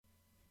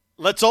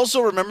Let's also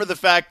remember the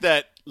fact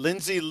that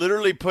Lindsey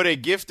literally put a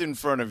gift in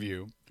front of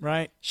you.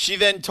 Right. She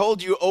then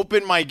told you,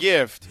 open my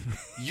gift.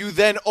 You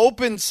then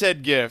opened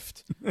said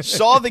gift,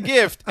 saw the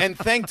gift, and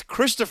thanked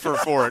Christopher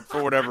for it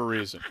for whatever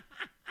reason.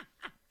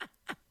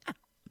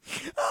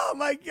 Oh,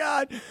 my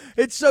God.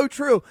 It's so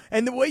true.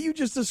 And the way you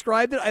just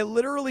described it, I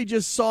literally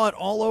just saw it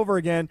all over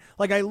again.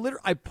 Like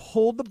I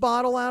pulled the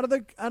bottle out of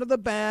the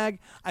bag.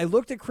 I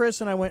looked at Chris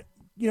and I went,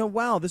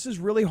 wow, this is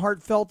really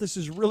heartfelt. This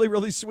is really,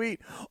 really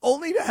sweet.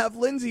 Only to have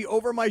Lindsey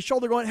over my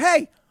shoulder going,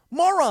 hey,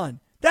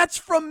 moron, that's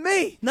from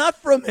me, not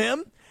from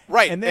him.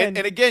 Right. And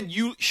again,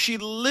 she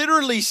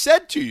literally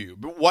said to you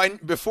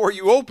before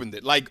you opened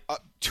it,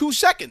 2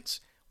 seconds,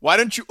 why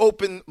don't you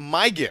open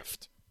my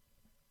gift?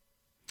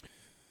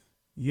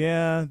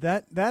 Yeah,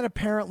 that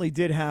apparently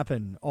did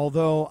happen,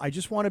 although I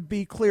just want to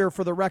be clear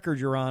for the record,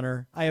 Your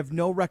Honor. I have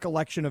no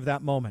recollection of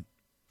that moment.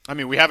 I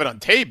mean, we have it on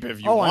tape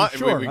if you want. I'm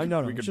sure.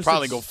 We could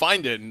probably go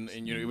find it, and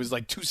it was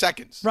 2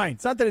 seconds. Right.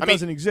 It's not that it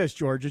doesn't exist,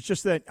 George. It's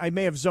just that I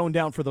may have zoned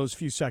out for those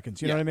few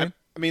seconds. You know what I mean?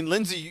 I mean,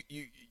 Lindsey,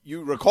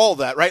 you recall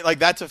that, right? Like,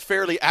 that's a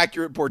fairly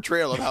accurate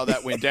portrayal of how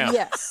that went down.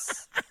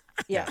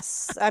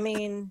 Yes. I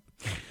mean,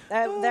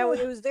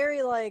 it was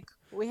very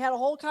we had a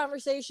whole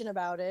conversation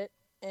about it.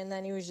 And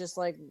then he was just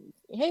like,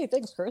 hey,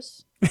 thanks,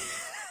 Chris.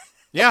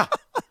 Yeah.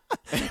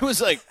 And it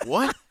was like,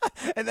 what?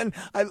 And then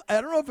I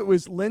don't know if it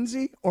was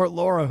Lindsey or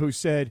Laura who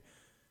said,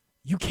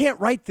 you can't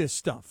write this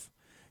stuff.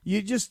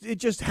 It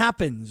just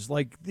happens.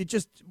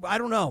 I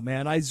don't know,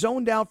 man. I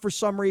zoned out for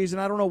some reason.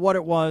 I don't know what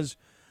it was.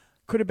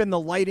 Could have been the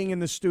lighting in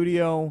the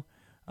studio.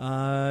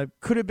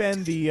 Could have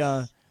been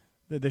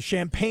the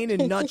champagne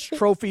and nuts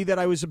trophy that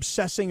I was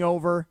obsessing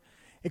over.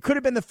 It could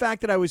have been the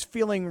fact that I was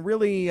feeling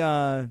really,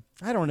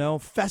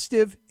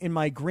 festive in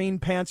my green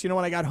pants. When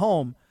I got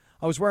home,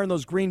 I was wearing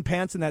those green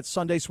pants and that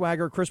Sunday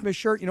Swagger Christmas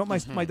shirt. You know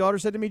what my daughter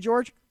said to me,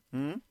 George?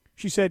 Mm-hmm.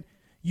 She said,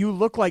 you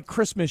look like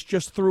Christmas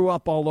just threw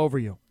up all over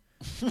you.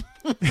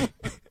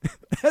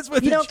 That's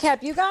what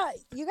Cap, you got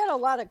a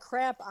lot of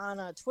crap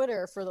on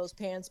Twitter for those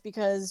pants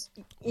because,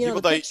 the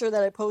picture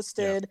that I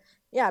posted,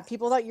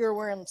 people thought you were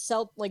wearing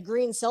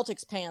green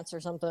Celtics pants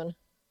or something.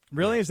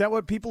 Really? Is that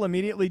what people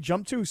immediately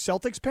jump to?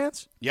 Celtics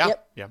pants? Yeah.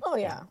 Yep. Yeah. Oh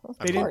yeah.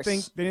 They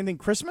didn't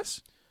think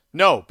Christmas?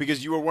 No,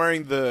 because you were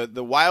wearing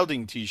the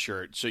Wilding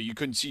T-shirt, so you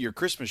couldn't see your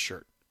Christmas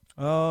shirt.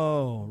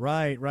 Oh,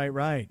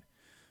 right.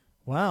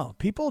 Wow.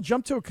 People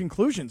jump to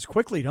conclusions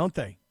quickly, don't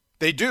they?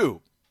 They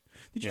do.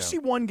 Did you see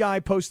one guy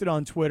posted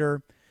on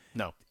Twitter?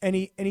 No. And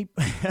he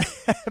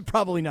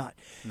probably not.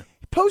 No.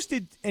 He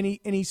posted and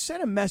he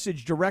sent a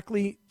message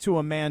directly to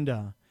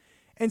Amanda.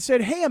 And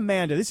said, hey,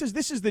 Amanda, this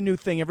is the new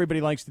thing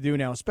everybody likes to do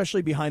now,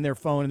 especially behind their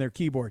phone and their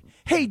keyboard.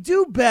 Hey,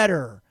 do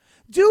better.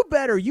 Do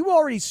better. You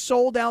already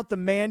sold out the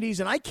Mandy's,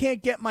 and I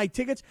can't get my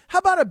tickets. How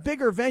about a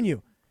bigger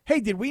venue?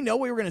 Hey, did we know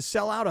we were going to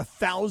sell out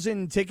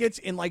 1,000 tickets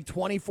in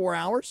 24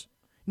 hours?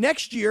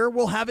 Next year,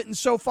 we'll have it in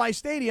SoFi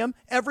Stadium.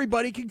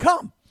 Everybody can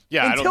come.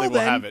 Yeah, I don't think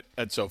we'll have it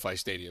at SoFi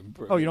Stadium.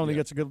 Oh, you don't think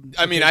that's a good...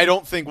 I mean, I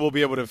don't think we'll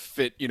be able to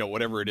fit,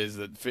 whatever it is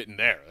that fit in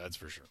there. That's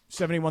for sure.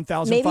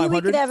 71,500? Maybe we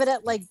could have it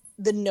at,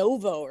 the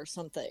Novo or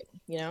something,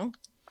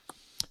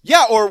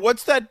 Yeah, or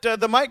what's that, the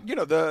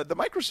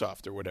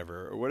Microsoft or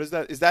whatever. Or what is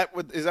that? Is that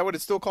what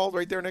it's still called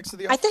right there next to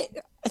the office?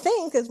 I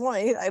think it's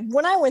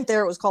when I went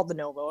there, it was called the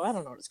Novo. I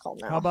don't know what it's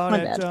called now. How about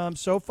at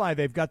SoFi?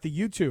 They've got the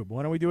YouTube.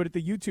 Why don't we do it at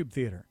the YouTube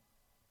Theater?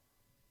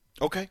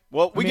 Okay.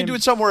 Well, we can do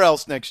it somewhere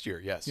else next year,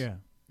 yes. Yeah.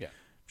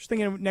 Just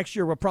thinking next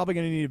year we're probably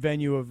going to need a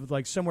venue of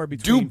somewhere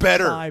between do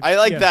better. 5, I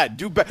like that.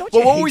 Do better.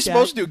 Well, what were we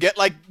supposed to do?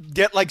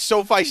 Get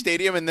SoFi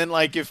Stadium, and then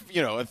if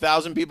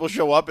 1,000 people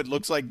show up, it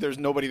looks like there's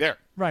nobody there.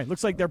 Right.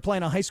 Looks like they're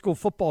playing a high school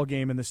football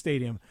game in the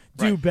stadium.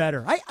 Do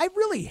better. I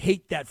really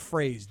hate that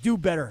phrase. Do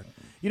better.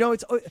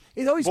 It's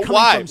always coming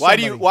from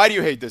somebody. Why do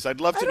you hate this? I'd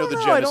love to know the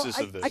genesis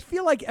of this. I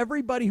feel like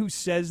everybody who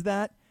says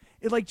that.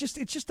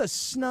 It's just a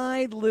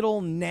snide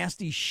little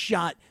nasty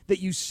shot that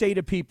you say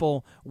to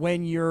people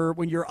when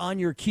you're on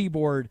your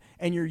keyboard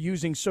and you're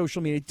using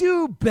social media.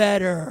 Do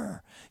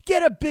better.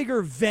 Get a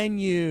bigger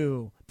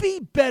venue. Be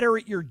better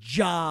at your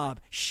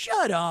job.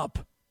 Shut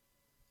up.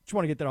 Just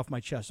want to get that off my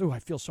chest. Oh, I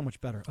feel so much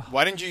better. Oh.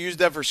 Why didn't you use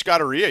that for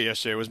Scotteria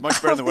yesterday? It was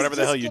much better than whatever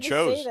the hell you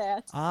chose.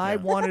 I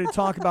wanted to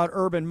talk about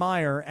Urban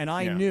Meyer, and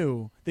I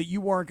knew that you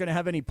weren't going to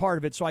have any part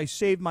of it, so I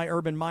saved my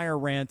Urban Meyer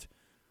rant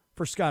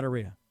for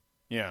Scotteria.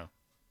 Yeah.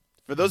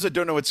 For those that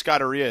don't know what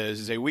Scotteria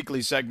is a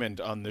weekly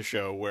segment on the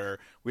show where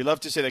we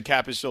love to say that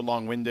Cap is so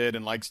long-winded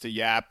and likes to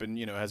yap and,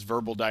 has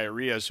verbal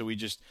diarrhea. So we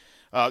just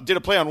did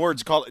a play on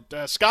words called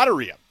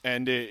Scotteria.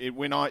 And it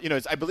went on,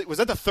 I believe, was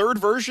that the third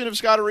version of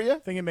Scotteria? I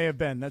think it may have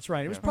been. That's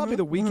right. It was probably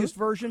the weakest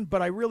version,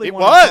 but I really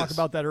wanted to talk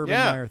about that Urban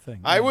Meyer thing.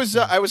 I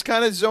was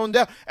kind of zoned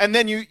out. And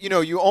then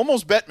you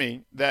almost bet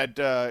me that,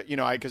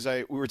 because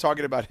we were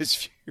talking about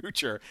his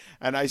future,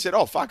 and I said,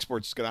 Fox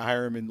Sports is going to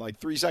hire him in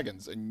 3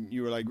 seconds. And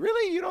you were like,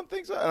 really? You don't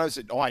think so? And I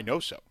said, I know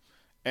so.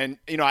 And,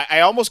 I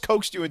almost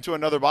coaxed you into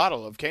another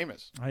bottle of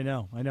Camus. I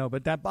know.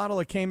 But that bottle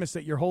of Camus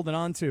that you're holding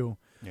on to,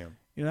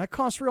 That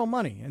costs real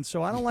money, and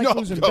so I don't like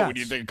losing bets. Do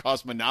you think it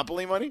costs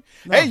Monopoly money?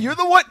 No. Hey, you're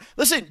the one.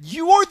 Listen,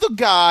 you are the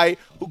guy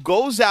who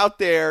goes out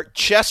there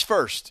chest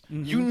first.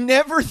 Mm-hmm. You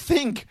never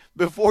think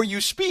before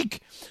you speak.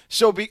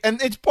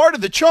 And it's part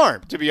of the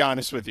charm, to be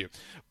honest with you.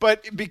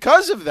 But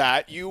because of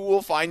that, you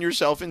will find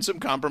yourself in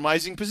some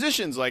compromising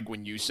positions, like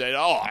when you said,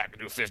 I can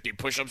do 50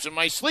 push-ups in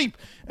my sleep.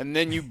 And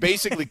then you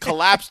basically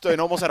collapsed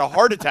and almost had a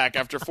heart attack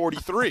after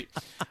 43.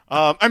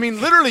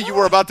 Literally, you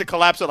were about to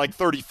collapse at like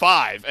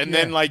 35. And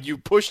then you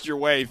pushed your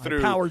way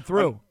through. Powered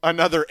through.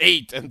 Another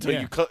 8 until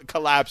you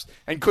collapsed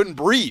and couldn't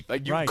breathe.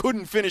 Like you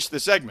couldn't finish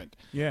the segment.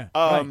 Yeah.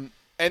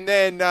 And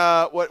then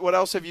what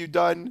else have you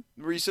done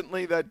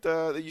recently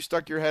that you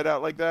stuck your head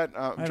out like that?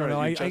 I don't know.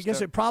 I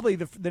guess it probably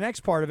the next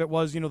part of it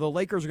was, the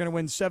Lakers are going to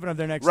win 7 of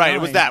their next 9. Right, it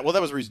was that. Well,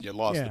 that was the reason you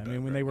lost it. Yeah,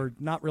 when they were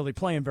not really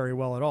playing very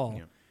well at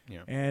all.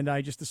 Yeah. And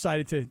I just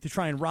decided to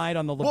try and ride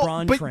on the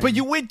LeBron train. But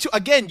you went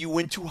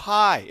too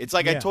high. It's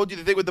like I told you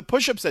the thing with the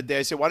push-ups that day.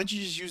 I said, why don't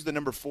you just use the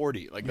number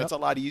 40? That's a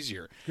lot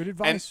easier. Good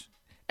advice.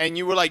 And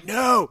you were like,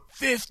 no,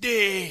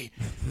 50.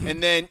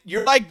 And then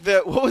you're like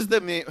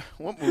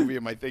what movie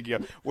am I thinking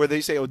of? Where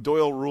they say,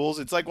 Doyle rules.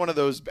 It's like one of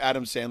those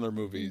Adam Sandler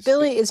movies.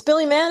 It's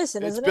Billy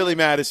Madison, isn't it? It's Billy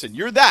Madison.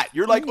 You're that.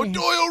 You're like,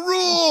 Doyle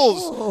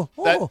rules.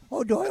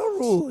 Doyle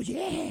rules,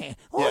 yeah.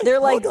 They're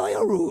like,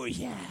 Doyle rules,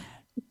 yeah.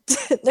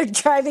 They're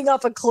driving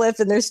off a cliff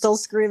and they're still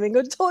screaming,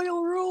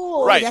 Doyle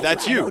rules. Right,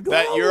 that's you.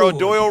 You're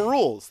O'Doyle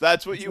rules.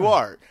 That's what you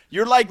are.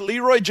 You're like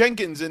Leroy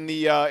Jenkins in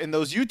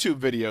those YouTube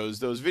videos,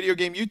 those video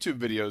game YouTube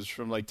videos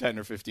from like 10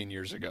 or 15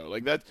 years ago.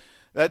 Like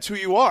that's who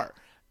you are.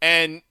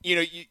 And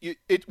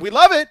we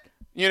love it,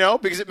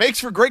 because it makes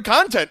for great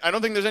content. I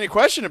don't think there's any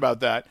question about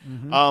that.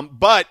 Mm-hmm.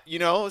 But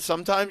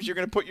sometimes you're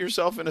going to put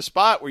yourself in a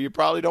spot where you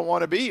probably don't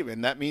want to be,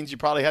 and that means you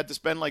probably had to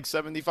spend like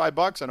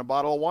 $75 on a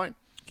bottle of wine.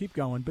 Keep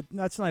going, but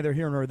that's neither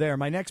here nor there.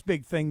 My next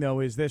big thing, though,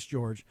 is this,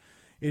 George,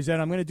 is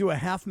that I'm going to do a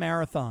half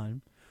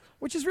marathon,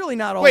 which is really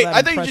not all that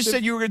impressive. I thought you just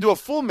said you were going to do a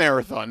full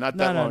marathon not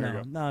that long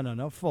ago.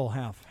 No, full,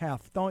 half.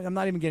 I'm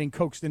not even getting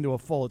coaxed into a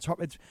full.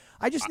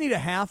 I just need a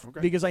half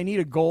because I need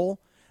a goal,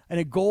 and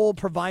a goal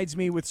provides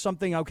me with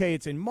something. Okay,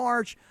 it's in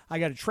March. I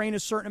got to train a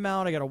certain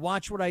amount. I got to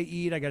watch what I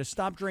eat. I got to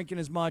stop drinking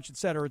as much, et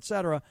cetera, et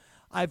cetera.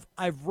 I've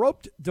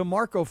roped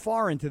DeMarco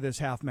Farr into this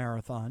half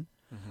marathon.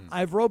 Mm-hmm.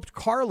 I've roped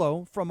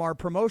Carlo from our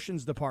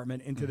promotions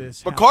department into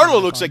this. But Carlo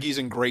looks like he's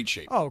in great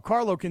shape. Oh,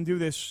 Carlo can do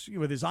this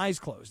with his eyes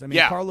closed.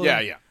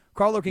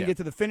 Carlo can get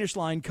to the finish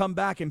line, come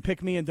back, and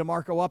pick me and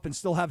DeMarco up and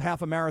still have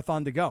half a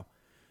marathon to go.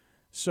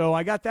 So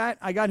I got that.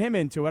 I got him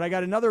into it. I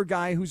got another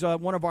guy who's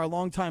one of our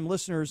longtime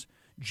listeners,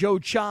 Joe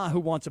Cha, who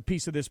wants a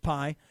piece of this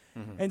pie.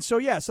 Mm-hmm. And so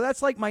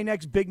that's like my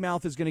next big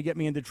mouth is going to get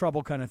me into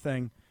trouble kind of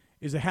thing,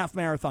 is a half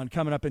marathon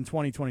coming up in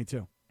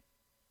 2022.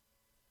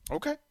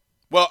 Okay.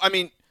 Well,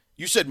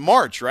 you said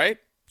March, right?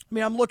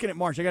 I'm looking at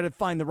March. I got to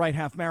find the right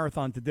half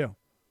marathon to do.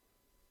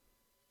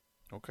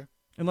 Okay.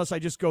 Unless I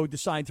just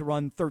decide to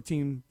run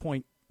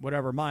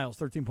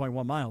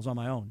 13.1 miles on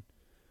my own.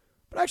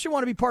 But I actually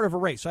want to be part of a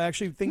race. I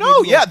actually think.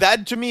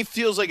 That to me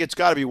feels like it's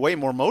got to be way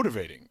more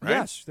motivating, right?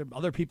 Yes, there are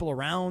other people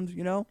around.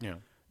 Yeah.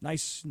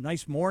 Nice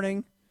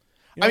morning.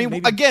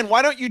 Again,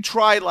 why don't you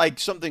try like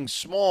something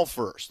small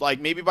first? Like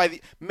maybe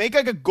make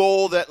like a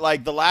goal that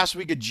like the last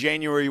week of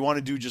January you want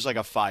to do just like a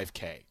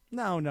 5K.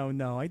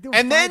 No. I do.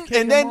 And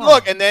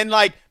then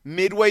like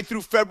midway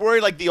through February,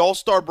 like the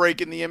All-Star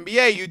break in the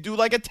NBA, you do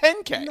like a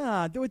 10K.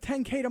 Nah, do a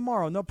 10K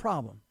tomorrow, no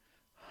problem.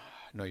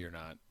 No, you're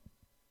not.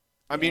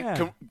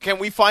 Can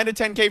we find a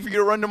 10K for you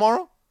to run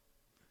tomorrow?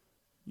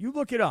 You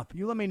look it up.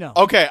 You let me know.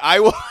 Okay, I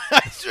will.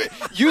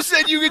 You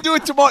said you could do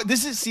it tomorrow.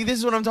 This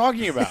is what I'm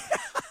talking about.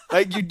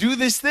 Like you do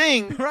this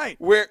thing, right?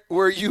 Where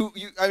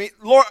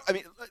Laura.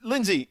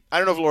 Lindsey. I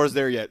don't know if Laura's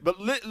there yet, but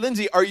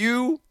Lindsey,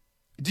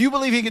 do you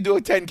believe he could do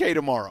a 10K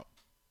tomorrow?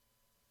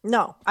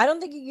 No, I don't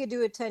think he could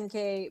do a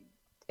 10K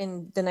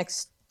in the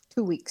next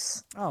 2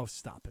 weeks. Oh,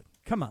 stop it!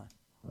 Come on.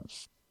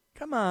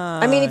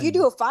 If you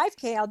do a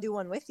 5K, I'll do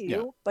one with you.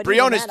 Yeah. But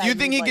Briones, do you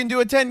think he can do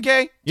a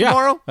 10K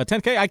tomorrow? A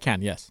 10K, I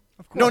can. Yes.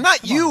 Of course. No,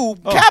 not you,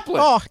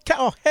 Kaplan.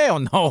 Oh, hell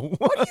no!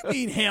 What do you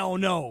mean, hell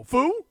no,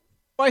 fool?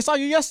 Well, I saw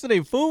you yesterday,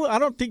 fool. I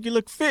don't think you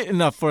look fit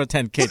enough for a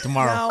 10K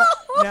tomorrow.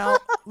 Now,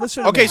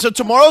 listen. Okay, so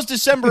tomorrow's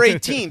December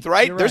 18th,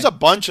 right? There's a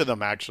bunch of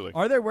them, actually.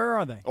 Are there? Where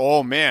are they?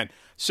 Oh, man.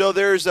 So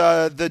there's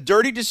the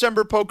Dirty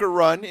December Poker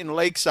Run in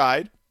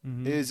Lakeside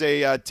is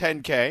a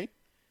 10K.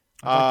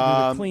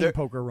 The clean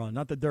poker run,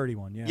 not the dirty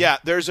one. Yeah. Yeah,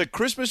 there's a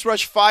Christmas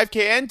Rush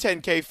 5K and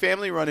 10K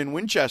family run in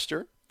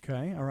Winchester.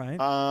 Okay, all right.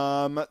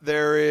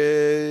 There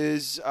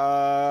is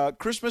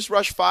Christmas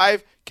Rush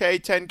 5K,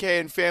 10K,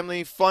 and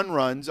family fun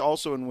runs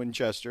also in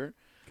Winchester.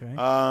 Okay.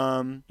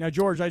 Now,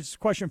 George, I just a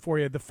question for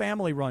you. The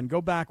family run,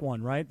 go back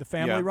one, right? The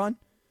family run?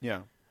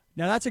 Yeah.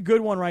 Now, that's a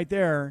good one right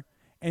there.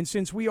 And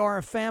since we are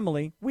a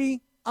family,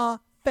 we are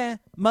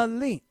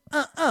family.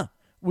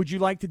 Would you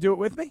like to do it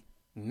with me?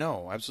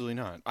 No, absolutely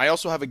not. I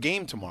also have a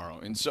game tomorrow,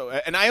 and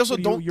I also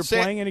don't. You're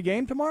playing in a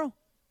game tomorrow?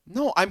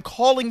 No, I'm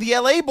calling the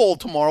LA Bowl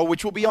tomorrow,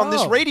 which will be on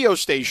this radio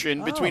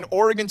station between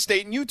Oregon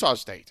State and Utah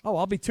State. Oh,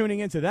 I'll be tuning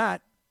into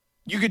that.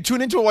 You could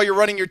tune into it while you're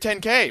running your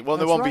 10K. Well,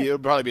 That's right. It'll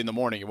probably be in the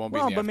morning. It won't be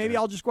in the afternoon. But maybe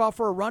I'll just go out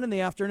for a run in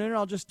the afternoon and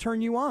I'll just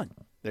turn you on.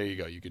 There you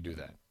go. You could do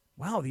that.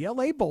 Wow, the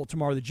L.A. Bowl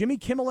tomorrow, the Jimmy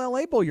Kimmel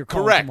L.A. Bowl you're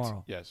calling Correct.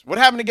 tomorrow. Yes. What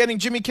happened to getting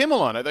Jimmy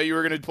Kimmel on? I thought you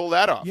were going to pull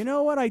that off. You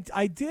know what?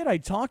 I did. I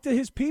talked to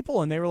his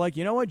people, and they were like,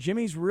 you know what?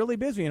 Jimmy's really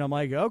busy. And I'm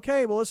like,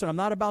 okay, well, listen, I'm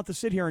not about to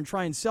sit here and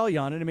try and sell you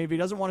on it. I mean, if he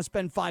doesn't want to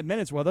spend 5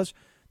 minutes with us,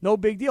 no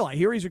big deal. I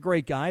hear he's a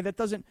great guy. That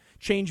doesn't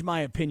change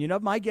my opinion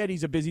of him. I get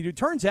he's a busy dude.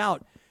 Turns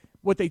out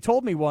what they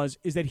told me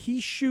is that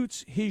he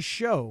shoots his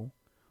show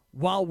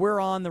while we're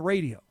on the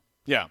radio.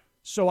 Yeah.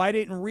 So I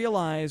didn't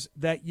realize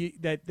that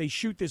they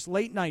shoot this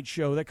late night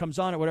show that comes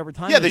on at whatever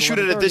time. Yeah, they shoot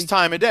it at this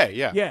time of day.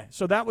 Yeah. Yeah.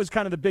 So that was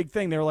kind of the big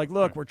thing. They were like,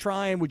 "Look, we're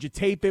trying. Would you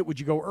tape it? Would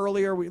you go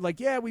earlier?" We like,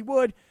 "Yeah, we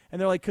would."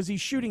 And they're like, "Because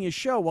he's shooting his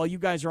show while you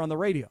guys are on the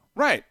radio."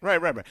 Right.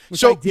 Which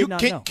So I did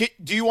not know.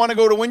 Do you want to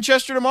go to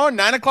Winchester tomorrow,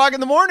 9:00 in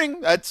the morning?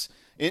 That's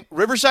in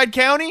Riverside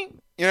County.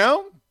 You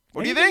know,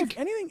 what do you think?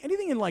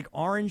 Anything in like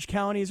Orange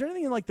County? Is there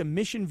anything in like the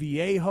Mission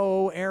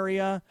Viejo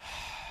area?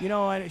 You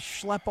know, I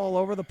schlep all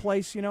over the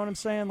place. You know what I'm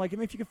saying? Like, I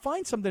mean, if you could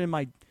find something in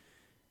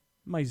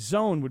my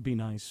zone, would be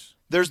nice.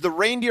 There's the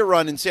Reindeer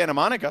Run in Santa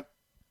Monica.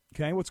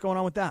 Okay, what's going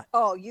on with that?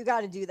 Oh, you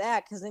got to do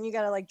that because then you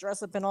got to like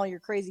dress up in all your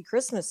crazy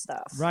Christmas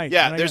stuff. Right.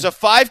 Yeah, there's a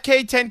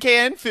 5K, 10K,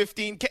 and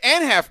 15K,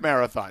 and half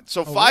marathon.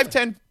 So 5,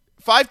 10,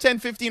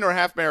 15, or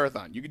half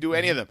marathon. You can do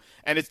any of them.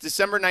 And it's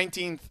December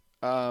 19th,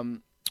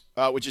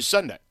 which is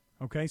Sunday.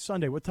 Okay,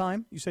 Sunday. What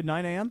time? You said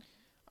 9 a.m.?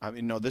 I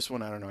mean, no, this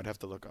one I don't know. I'd have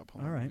to look up.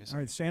 All right,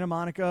 Santa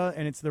Monica,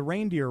 and it's the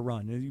Reindeer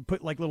Run. You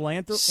put like little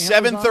antlers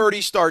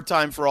 7:30 start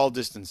time for all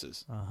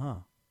distances.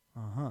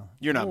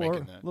 You're not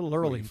making that. A little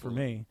early for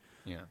me.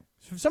 Yeah.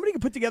 So if somebody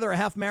could put together a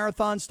half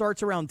marathon,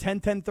 starts around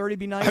 10:30,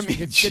 be nice. I mean, we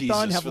could Jesus, get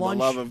done, have for lunch.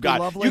 the love of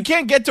God. Lovely. You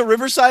can't get to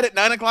Riverside at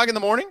 9:00 in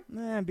the morning?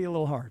 It'd be a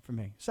little hard for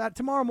me. So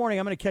tomorrow morning,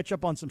 I'm going to catch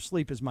up on some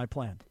sleep is my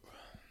plan.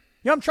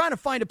 You know, I'm trying to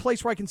find a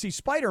place where I can see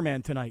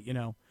Spider-Man tonight, you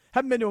know.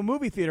 Haven't been to a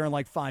movie theater in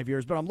like 5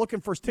 years, but I'm looking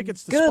for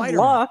tickets to Spider-Man. Good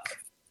luck.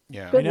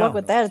 Yeah. Good luck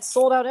with that. It's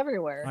sold out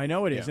everywhere. I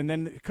know it is. And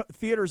then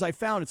theaters I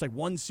found, it's like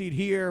one seat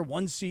here,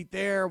 one seat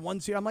there, one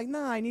seat. I'm like,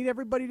 nah, I need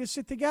everybody to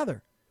sit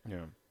together.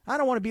 Yeah. I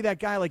don't want to be that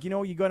guy like, you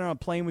know, you go down on a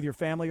plane with your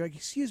family. You're like,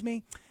 excuse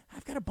me,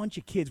 I've got a bunch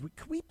of kids.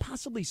 Could we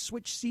possibly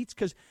switch seats?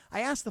 Because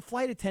I asked the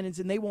flight attendants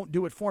and they won't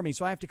do it for me.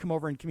 So I have to come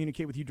over and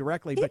communicate with you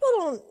directly.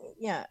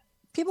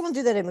 People don't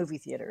do that at movie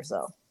theaters,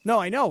 though. No,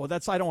 I know. Well,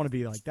 I don't want to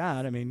be like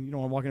that. I mean, you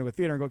don't want to walk into a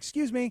theater and go,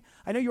 excuse me,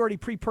 I know you already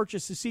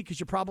pre-purchased the seat because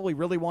you probably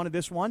really wanted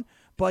this one,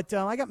 but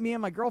I got me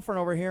and my girlfriend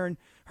over here and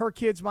her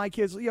kids, my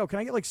kids. Yo, can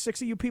I get like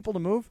 6 of you people to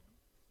move?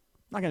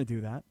 I'm not going to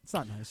do that. It's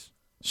not nice.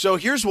 So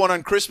here's one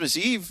on Christmas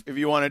Eve if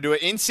you want to do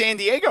it in San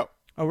Diego.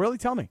 Oh, really?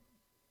 Tell me.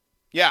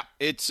 Yeah,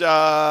 it's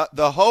the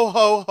Ho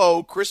Ho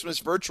Ho Christmas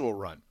Virtual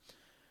Run.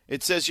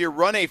 It says here,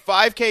 run a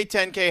 5K,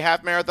 10K,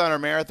 half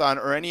marathon,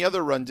 or any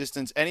other run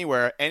distance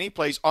anywhere, any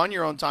place on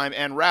your own time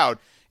and route.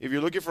 If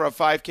you're looking for a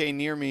 5K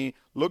near me,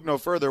 look no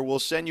further. We'll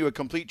send you a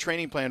complete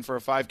training plan for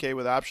a 5K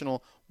with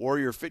optional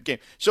Warrior Fit game.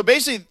 So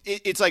basically,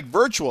 it's like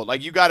virtual.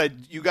 Like you gotta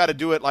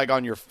do it like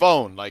on your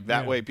phone. Like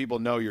that way people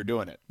know you're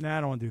doing it. Nah,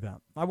 I don't want to do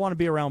that. I want to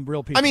be around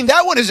real people. I mean,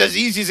 that one is as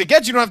easy as it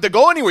gets. You don't have to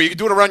go anywhere. You can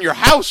do it around your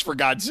house, for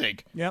God's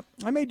sake. Yep,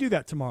 I may do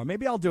that tomorrow.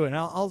 Maybe I'll do it.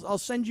 I'll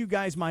send you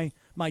guys my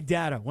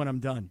data when I'm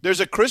done.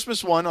 There's a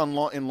Christmas one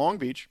in Long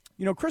Beach.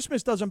 You know,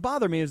 Christmas doesn't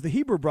bother me as the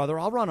Hebrew brother.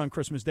 I'll run on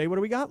Christmas Day. What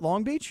do we got?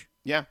 Long Beach?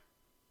 Yeah.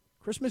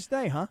 Christmas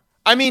Day, huh?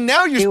 I mean,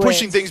 now you're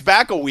pushing things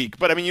back a week,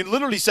 but I mean, you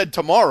literally said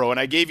tomorrow, and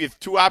I gave you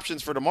 2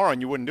 options for tomorrow, and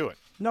you wouldn't do it.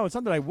 No, it's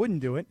not that I wouldn't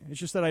do it. It's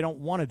just that I don't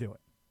want to do it.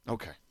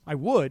 Okay. I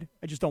would.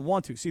 I just don't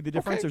want to. See the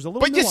difference? Okay. There's a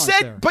little nuance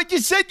there. But you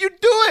said you'd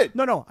do it.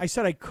 No. I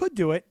said I could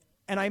do it,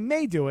 and I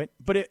may do it,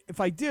 but if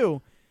I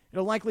do,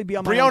 it'll likely be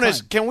on my own time.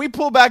 Briones, can we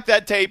pull back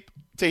that tape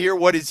to hear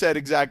what he said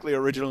exactly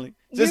originally?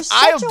 He says,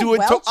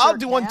 I'll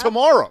do one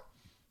tomorrow. All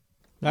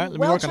right, let me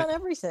Welch work on on it.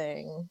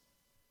 everything. All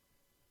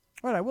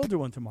right, I will do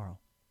one tomorrow.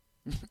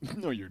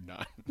 No, you're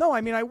not. No,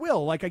 I mean, I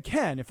will. Like, I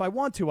can. If I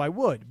want to, I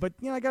would. But,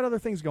 you know, I got other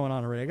things going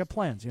on already. I got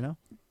plans, you know?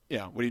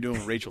 Yeah, what are you doing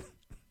with Rachel?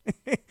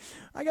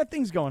 I got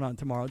things going on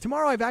tomorrow.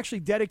 Tomorrow I've actually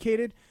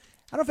dedicated,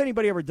 I don't know if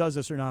anybody ever does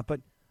this or not, but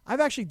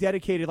I've actually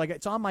dedicated, like,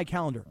 it's on my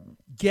calendar.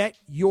 Get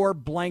your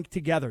blank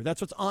together.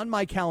 That's what's on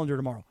my calendar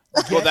tomorrow.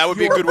 Well, that would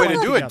be a good way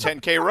to do it.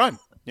 10K run.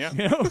 Yeah.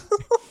 You know?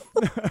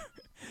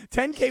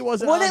 10K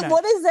wasn't What on that.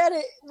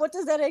 What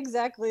does that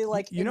exactly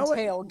like You know what,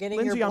 entail? Getting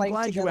Lindsey, your I'm blank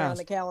glad you together on asked.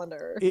 the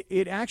calendar.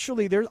 It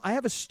actually, I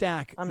have a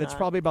stack that's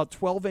probably about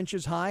 12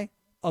 inches high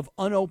of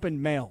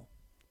unopened mail.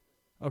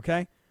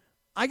 Okay?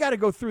 I got to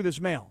go through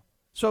this mail.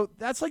 So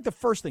that's like the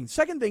first thing.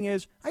 Second thing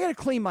is I got to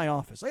clean my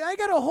office. Like, I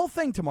got a whole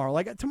thing tomorrow.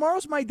 Like,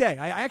 tomorrow's my day.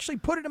 I actually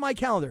put it in my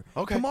calendar.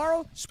 Okay.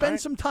 Tomorrow, spend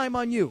some time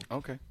on you.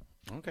 Okay.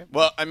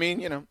 Well, I mean,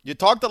 you know, you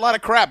talked a lot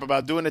of crap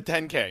about doing a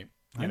 10K.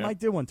 I might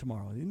do one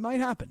tomorrow. It might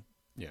happen.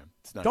 Yeah.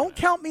 It's not Don't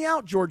count me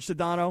out, George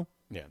Sedano.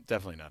 Yeah,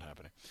 definitely not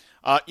happening.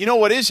 You know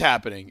what is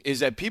happening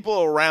is that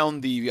people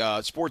around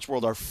the sports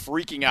world are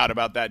freaking out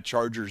about that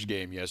Chargers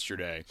game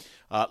yesterday.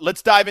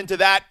 Let's dive into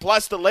that.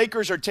 Plus, the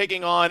Lakers are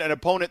taking on an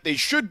opponent they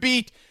should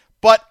beat,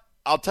 but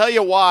I'll tell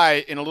you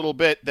why in a little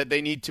bit that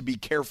they need to be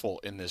careful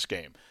in this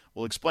game.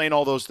 We'll explain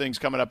all those things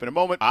coming up in a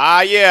moment.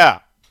 Yeah.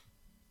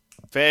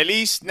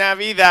 Feliz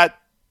Navidad.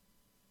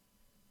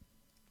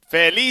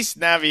 Feliz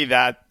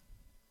Navidad.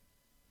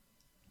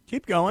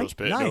 Keep going.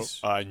 Prospero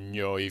Nice.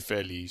 Año y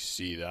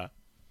felicidad.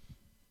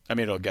 I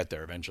mean, it'll get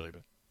there eventually.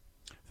 But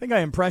I think I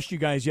impressed you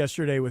guys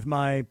yesterday with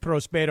my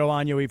Prospero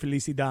Año y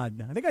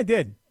Felicidad. I think I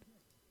did.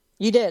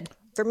 You did.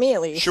 For me,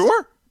 at least.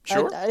 Sure.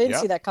 I didn't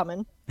see that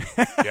coming.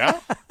 Yeah.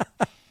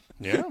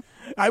 Yeah.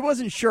 I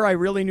wasn't sure I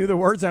really knew the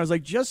words. I was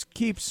like, just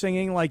keep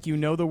singing like you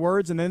know the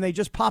words, and then they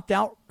just popped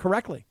out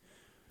correctly.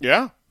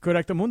 Yeah.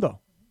 Correcto mundo.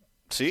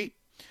 See?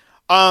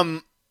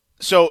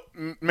 So,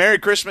 Merry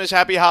Christmas,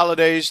 Happy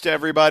Holidays to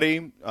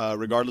everybody,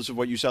 regardless of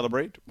what you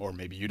celebrate, or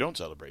maybe you don't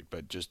celebrate,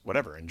 but just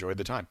whatever, enjoy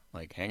the time.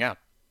 Like, hang out.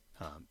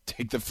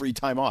 Take the free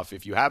time off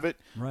if you have it.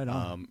 Right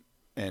on.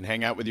 And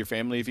hang out with your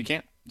family if you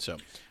can. So,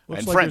 looks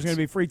and like friends. there's going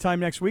to be free time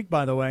next week,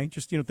 by the way.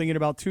 Just, thinking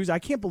about Tuesday. I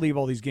can't believe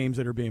all these games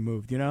that are being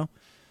moved, Not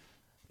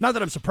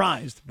that I'm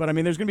surprised, but,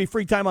 there's going to be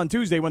free time on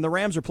Tuesday when the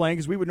Rams are playing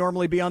because we would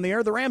normally be on the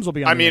air. The Rams will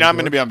be on the air. I'm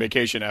going to be on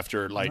vacation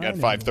after, at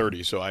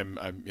 5:30, so I'm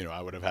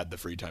I would have had the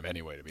free time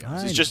anyway, to be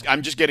honest.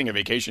 I'm just getting a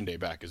vacation day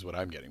back is what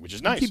I'm getting, which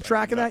is nice. You keep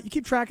track of that? You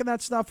keep track of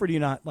that stuff, or do you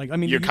not?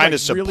 You're kind of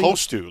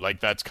supposed to. Like,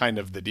 that's kind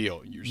of the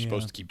deal. You're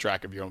supposed to keep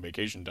track of your own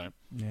vacation time.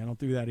 Yeah, I don't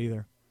do that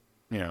either.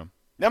 Yeah.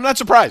 I'm not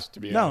surprised, to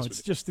be honest. No,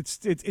 it's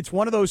just it's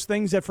one of those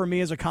things that for me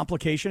is a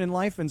complication in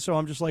life, and so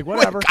I'm just like,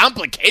 whatever. Wait,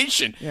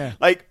 complication? Yeah.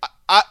 Like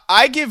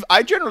I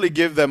generally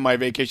give them my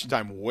vacation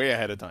time way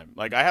ahead of time.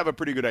 Like, I have a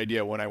pretty good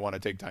idea when I want to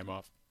take time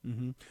off.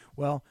 Mm-hmm.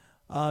 Well,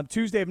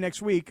 Tuesday of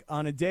next week,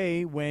 on a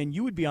day when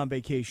you would be on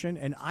vacation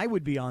and I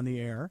would be on the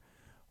air,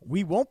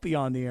 we won't be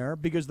on the air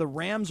because the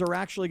Rams are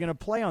actually going to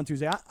play on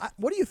Tuesday.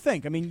 What do you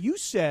think? I mean, you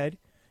said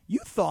you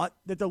thought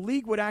that the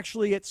league would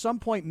actually at some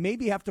point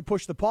maybe have to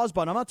push the pause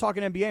button. I'm not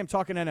talking NBA, I'm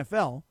talking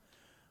NFL.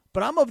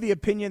 But I'm of the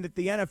opinion that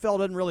the NFL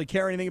doesn't really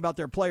care anything about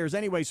their players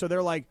anyway, so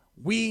they're like,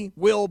 we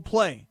will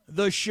play.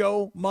 The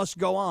show must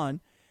go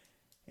on.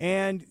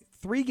 And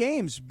 3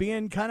 games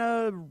being kind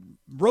of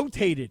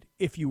rotated,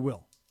 if you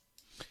will.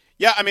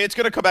 Yeah, I mean, it's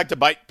going to come back to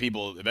bite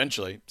people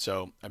eventually.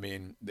 So, I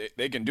mean,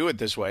 they can do it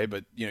this way,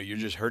 but, you're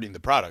just hurting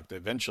the product.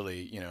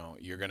 Eventually,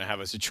 you're going to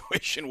have a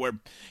situation where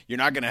you're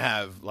not going to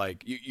have,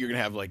 you're going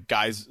to have,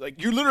 guys,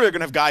 you're literally going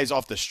to have guys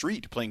off the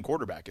street playing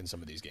quarterback in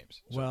some of these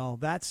games. So. Well,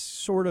 that's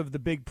sort of the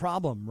big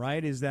problem,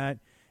 right, is that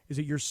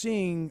you're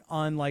seeing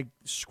on,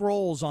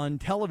 scrolls on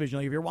television.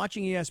 Like, if you're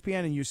watching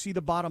ESPN and you see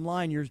the bottom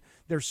line,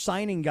 they're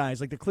signing guys.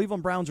 Like, the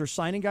Cleveland Browns are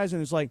signing guys,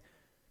 and it's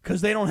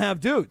because they don't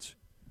have dudes.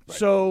 Right.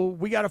 So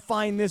we got to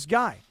find this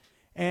guy.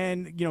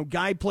 And,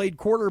 guy played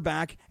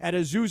quarterback at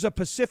Azusa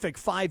Pacific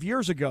 5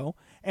 years ago,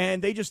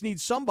 and they just need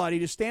somebody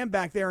to stand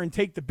back there and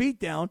take the beat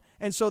down,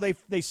 and so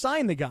they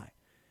sign the guy.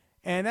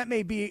 And that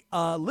may be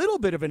a little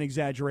bit of an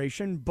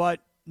exaggeration, but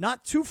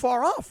not too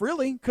far off,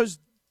 really, because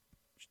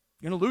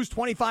you're going to lose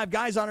 25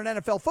 guys on an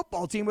NFL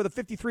football team with a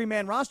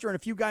 53-man roster and a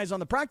few guys on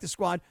the practice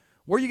squad.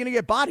 Where are you going to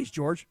get bodies,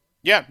 George?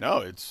 Yeah, no,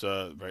 it's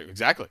right,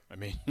 exactly. I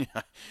mean,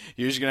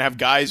 you're just going to have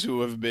guys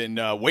who have been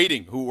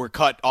waiting, who were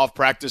cut off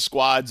practice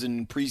squads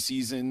in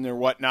preseason or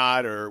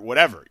whatnot or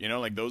whatever.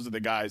 Those are the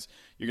guys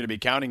you're going to be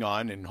counting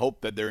on and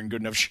hope that they're in good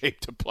enough shape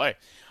to play.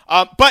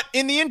 But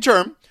in the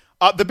interim,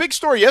 the big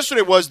story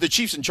yesterday was the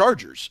Chiefs and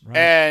Chargers. Right.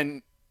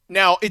 And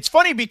now it's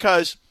funny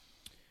because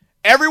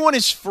everyone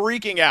is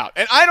freaking out.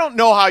 And I don't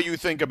know how you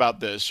think about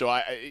this. So,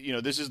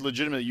 this is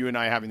legitimate, you and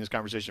I having this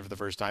conversation for the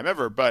first time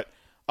ever. But,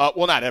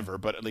 well, not ever,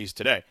 but at least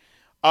today.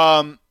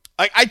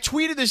 I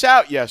tweeted this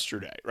out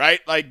yesterday, right?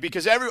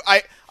 Because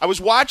I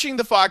was watching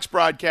the Fox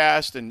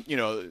broadcast and,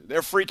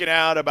 they're freaking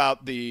out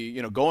about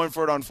the, going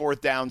for it on 4th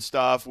down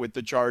stuff with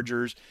the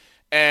Chargers.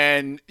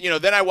 And,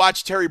 then I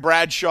watched Terry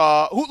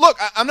Bradshaw, who, look,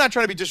 I'm not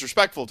trying to be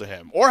disrespectful to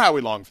him or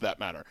Howie Long for that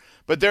matter,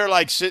 but they're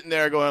sitting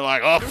there going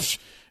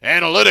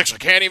analytics, I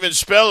can't even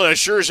spell it. I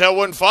sure as hell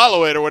wouldn't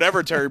follow it or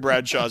whatever Terry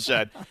Bradshaw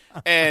said.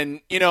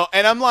 And,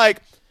 and I'm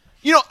like,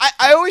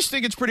 I always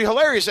think it's pretty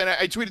hilarious, and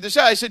I tweeted this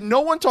out. I said,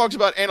 no one talks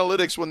about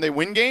analytics when they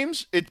win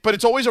games, but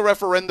it's always a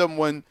referendum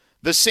when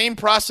the same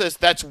process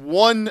that's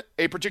won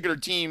a particular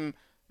team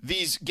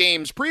these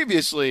games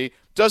previously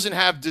doesn't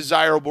have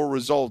desirable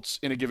results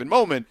in a given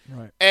moment.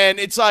 Right. And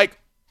it's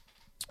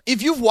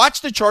if you've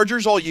watched the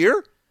Chargers all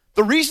year,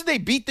 the reason they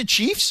beat the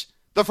Chiefs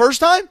the first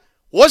time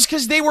was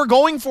because they were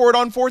going for it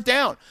on 4th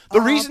down.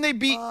 The reason they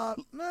beat...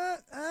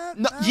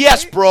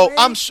 yes, bro.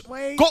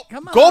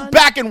 Go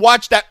back and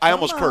watch that. I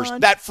almost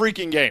cursed. That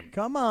freaking game.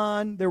 Come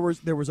on. There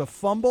was a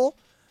fumble.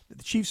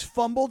 The Chiefs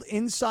fumbled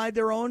inside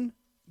their own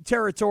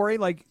territory,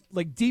 like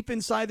deep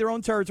inside their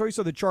own territory.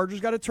 So the Chargers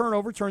got a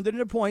turnover, turned it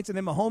into points, and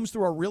then Mahomes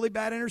threw a really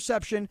bad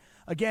interception,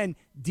 again,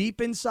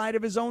 deep inside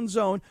of his own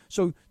zone.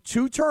 So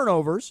 2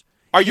 turnovers.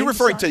 Are you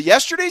referring to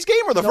yesterday's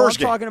game or the first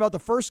game? I'm talking about the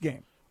first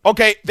game.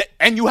 Okay,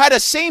 and you had a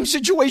same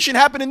situation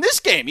happen in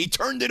this game. He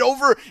turned it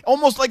over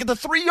almost at the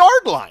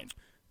 3-yard line.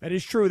 That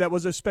is true. That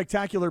was a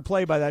spectacular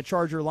play by that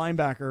Charger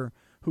linebacker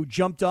who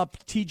jumped up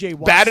TJ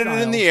Watt batted style.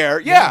 it in the air.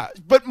 Yeah.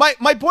 But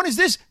my point is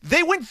this.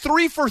 They went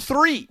 3 for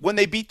 3 when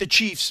they beat the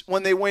Chiefs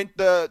when they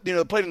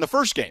played in the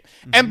first game.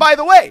 Mm-hmm. And by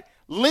the way,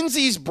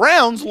 Lindsey's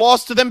Browns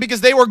lost to them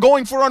because they were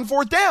going for on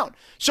 4th down.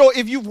 So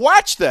if you've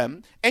watched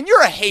them, and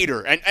you're a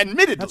hater, and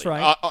admittedly, that's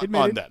right.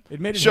 on them.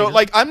 Admitted so, hater.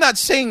 like, I'm not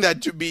saying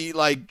that to be,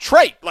 like,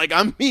 trite. Like,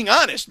 I'm being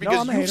honest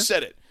because you've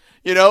said it.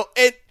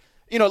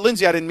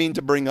 Lindsey, I didn't mean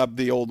to bring up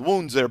the old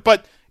wounds there,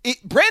 but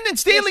Brandon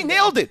Staley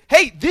nailed it.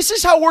 Hey, this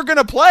is how we're going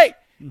to play,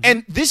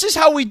 and this is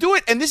how we do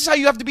it, and this is how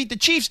you have to beat the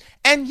Chiefs.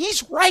 And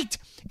he's right.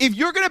 If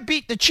you're going to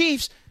beat the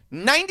Chiefs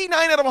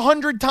 99 out of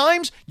 100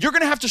 times, you're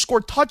going to have to score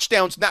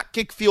touchdowns, not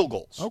kick field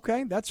goals.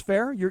 Okay, that's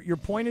fair. Your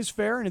point is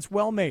fair, and it's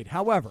well made.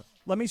 However,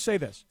 let me say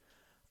this.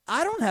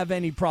 I don't have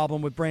any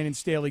problem with Brandon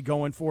Staley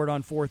going for it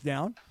on 4th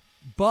down,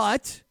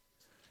 but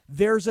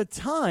there's a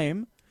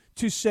time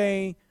to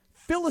say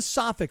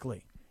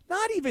philosophically,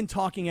 not even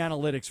talking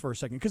analytics for a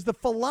second, because the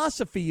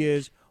philosophy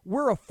is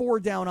we're a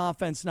 4-down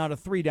offense, not a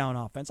 3-down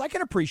offense. I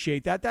can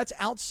appreciate that. That's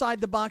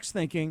outside the box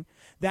thinking.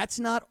 That's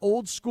not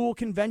old school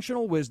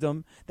conventional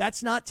wisdom.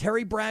 That's not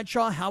Terry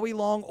Bradshaw, Howie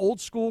Long, old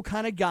school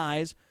kind of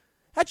guys.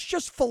 That's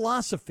just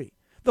philosophy.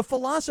 The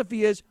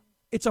philosophy is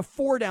it's a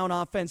 4-down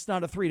offense,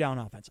 not a 3-down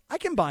offense. I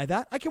can buy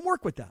that. I can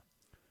work with that.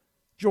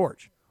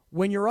 George,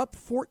 when you're up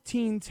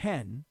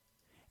 14-10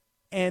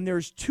 and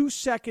there's 2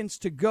 seconds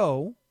to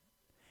go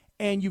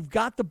and you've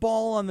got the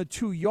ball on the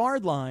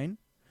 2-yard line,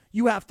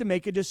 you have to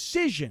make a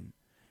decision.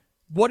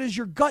 What does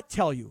your gut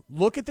tell you?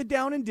 Look at the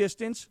down and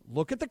distance,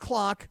 look at the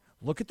clock,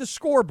 look at the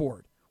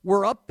scoreboard.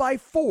 We're up by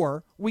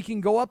 4. We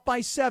can go up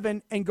by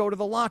 7 and go to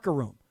the locker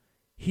room.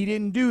 He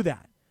didn't do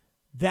that.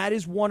 That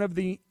is one of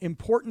the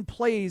important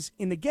plays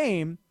in the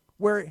game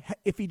where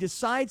if he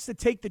decides to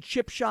take the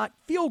chip shot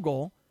field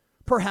goal,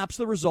 perhaps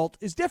the result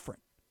is different.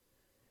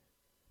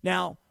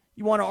 Now,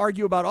 you want to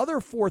argue about other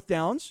 4th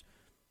downs.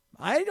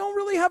 I don't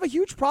really have a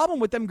huge problem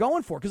with them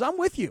going for it because I'm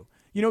with you.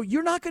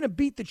 You're not going to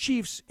beat the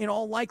Chiefs in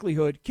all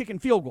likelihood kicking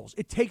field goals.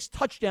 It takes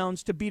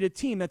touchdowns to beat a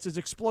team that's as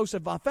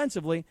explosive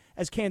offensively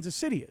as Kansas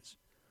City is.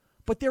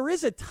 But there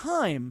is a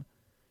time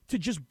to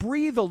just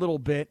breathe a little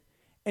bit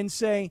and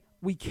say,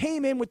 we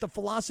came in with the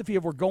philosophy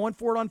of we're going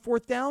for it on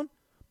 4th down,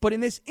 but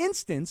in this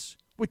instance,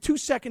 with 2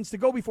 seconds to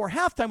go before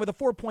halftime with a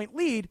 4-point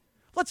lead,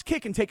 let's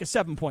kick and take a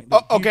 7-point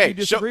lead. Okay. Do you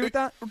disagree with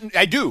that?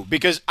 I do,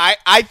 because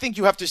I think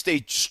you have to stay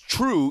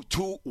true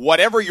to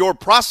whatever your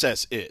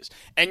process is.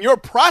 And your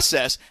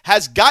process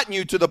has gotten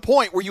you to the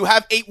point where you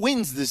have 8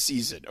 wins this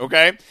season,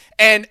 okay?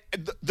 And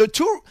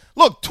two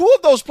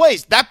of those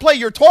plays, that play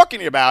you're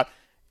talking about,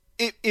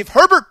 if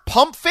Herbert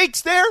pump fakes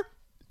there,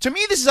 to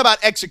me, this is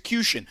about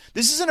execution.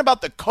 This isn't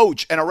about the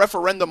coach and a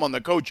referendum on the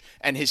coach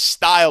and his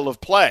style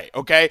of play,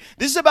 okay?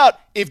 This is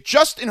about if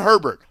Justin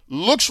Herbert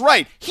looks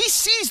right, he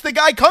sees the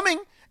guy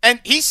coming,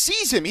 and he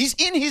sees him. He's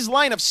in his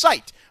line of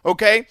sight,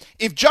 okay?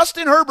 If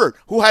Justin Herbert,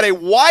 who had a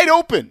wide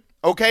open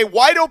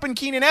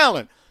Keenan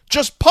Allen,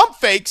 just pump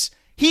fakes,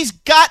 he's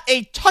got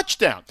a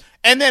touchdown.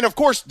 And then, of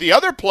course, the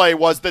other play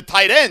was the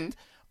tight end.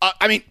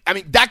 I mean,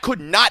 that could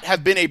not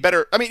have been a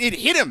better. I mean, it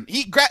hit him.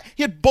 He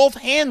had both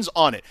hands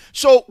on it.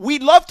 So we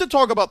love to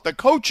talk about the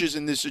coaches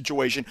in this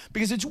situation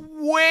because it's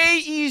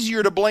way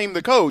easier to blame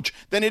the coach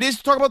than it is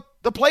to talk about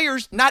the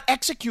players not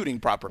executing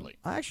properly.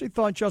 I actually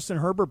thought Justin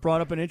Herbert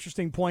brought up an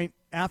interesting point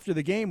after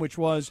the game, which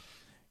was,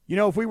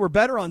 if we were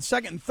better on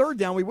 2nd and 3rd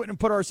down, we wouldn't have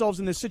put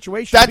ourselves in this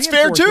situation. That's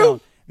fair too.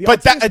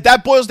 But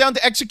that boils down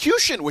to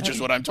execution, which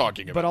is what I'm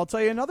talking about. But I'll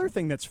tell you another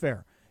thing that's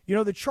fair.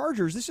 The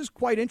Chargers. This is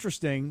quite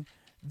interesting.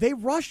 They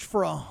rushed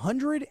for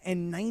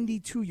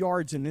 192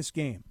 yards in this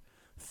game.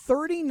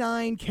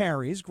 39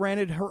 carries.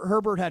 Granted,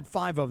 Herbert had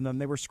 5 of them.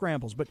 They were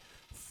scrambles. But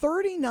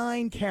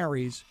 39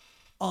 carries,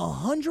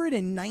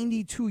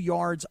 192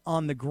 yards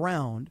on the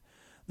ground.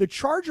 The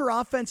Charger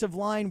offensive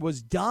line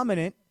was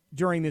dominant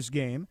during this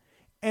game,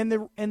 and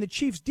the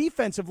Chiefs'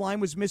 defensive line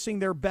was missing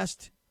their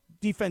best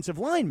defensive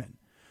lineman.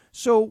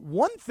 So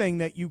one thing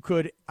that you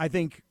could, I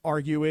think,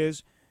 argue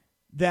is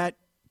that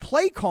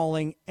play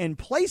calling and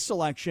play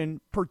selection,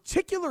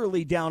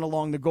 particularly down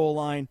along the goal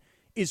line,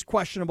 is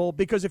questionable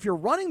because if you're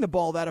running the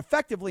ball that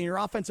effectively and your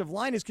offensive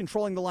line is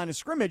controlling the line of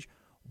scrimmage,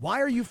 why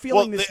are you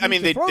feeling this?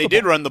 They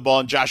did run the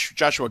ball and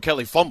Joshua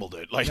Kelly fumbled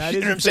it. Like, that is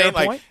you know what I'm a fair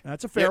saying? point.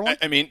 That's a fair one.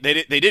 I mean,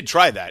 they did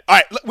try that. All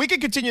right, we can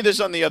continue this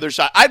on the other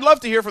side. I'd love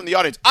to hear from the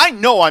audience. I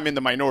know I'm in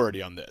the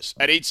minority on this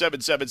at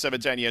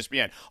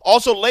 877-710-ESPN.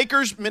 Also,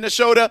 Lakers,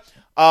 Minnesota.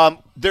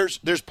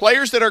 There's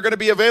players that are going to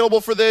be available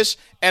for this,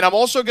 and I'm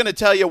also going to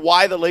tell you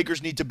why the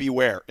Lakers need to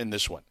beware in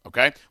this one,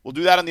 okay? We'll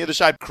do that on the other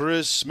side.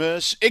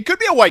 Christmas. It could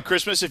be a white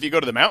Christmas if you go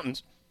to the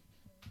mountains.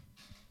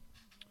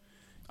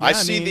 Yeah, I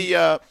see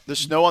the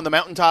snow on the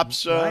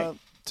mountaintops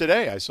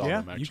today. I saw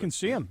them, actually. You can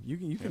see them.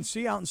 You can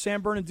see out in San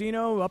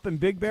Bernardino, up in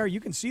Big Bear. You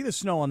can see the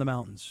snow on the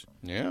mountains.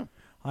 Yeah.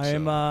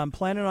 I'm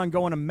planning on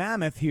going to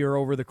Mammoth here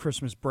over the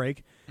Christmas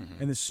break,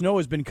 and the snow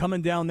has been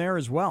coming down there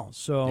as well.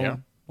 So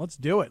let's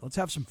do it. Let's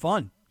have some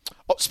fun.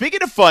 Oh,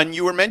 speaking of fun,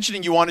 you were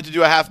mentioning you wanted to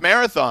do a half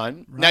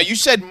marathon. Right. Now, you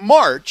said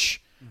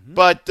March.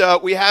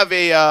 But we have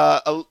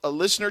a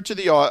listener to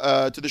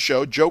the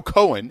show. Joe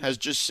Cohen has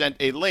just sent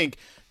a link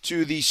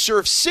to the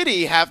Surf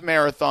City Half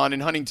Marathon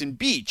in Huntington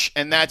Beach,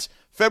 and that's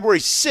February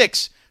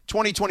 6th,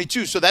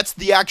 2022. So that's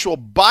the actual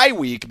bye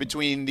week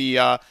between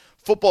the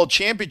football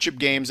championship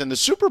games and the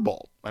Super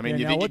Bowl. I mean,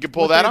 you think you could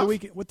pull that off?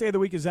 What day of the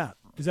week is that?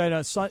 Is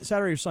that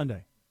Saturday or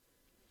Sunday?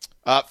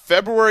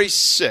 February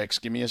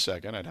 6th. Give me a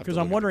second. Because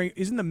I'm wondering,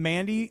 isn't the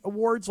Mandy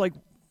Awards like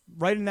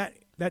right in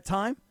that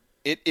time?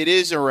 It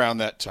is around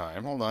that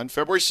time. Hold on.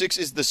 February 6th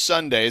is the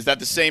Sunday. Is that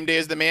the same day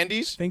as the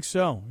Mandy's? I think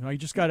so. You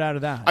just got out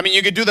of that. I mean,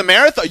 you could do the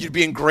marathon. You'd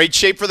be in great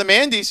shape for the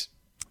Mandy's.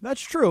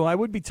 That's true. I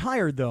would be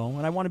tired, though,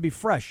 and I want to be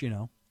fresh,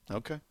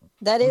 Okay.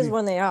 That is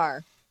when they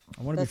are.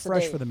 I want to be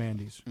fresh for the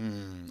Mandy's.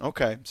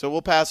 Okay. So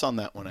we'll pass on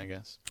that one, I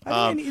guess.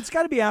 I mean, it's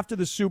got to be after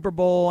the Super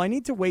Bowl. I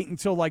need to wait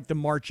until, like, the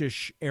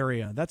March-ish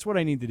area. That's what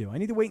I need to do. I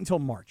need to wait until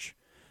March.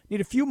 Need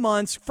a few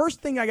months.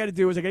 First thing I got to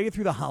do is I got to get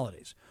through the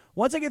holidays.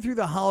 Once I get through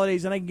the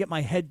holidays, then I can get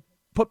my head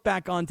put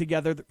back on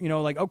together,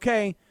 like,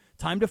 okay,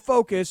 time to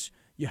focus.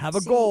 You have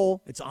a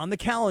goal. It's on the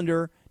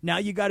calendar. Now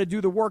you got to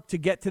do the work to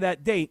get to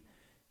that date.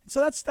 So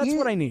that's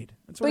what I need.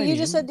 But you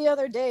just said the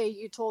other day,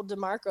 you told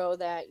DeMarco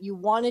that you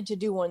wanted to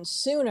do one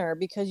sooner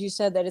because you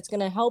said that it's going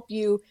to help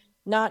you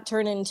not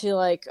turn into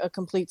like a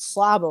complete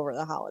slob over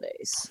the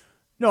holidays.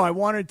 No, I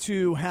wanted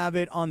to have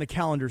it on the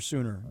calendar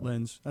sooner,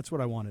 Linz. That's what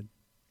I wanted.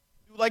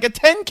 Like a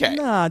 10K.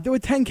 Nah, do a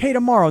 10K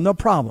tomorrow. No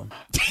problem.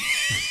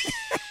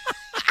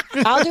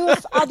 I'll do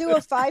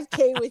a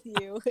 5K with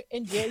you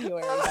in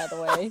January, by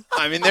the way.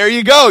 I mean, there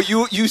you go.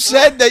 You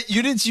said that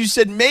you didn't. You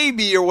said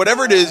maybe or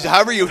whatever it is.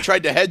 However you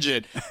tried to hedge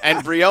it,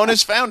 and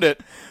Briones found it.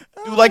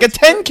 Do like a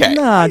 10K.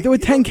 Nah, do a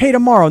 10K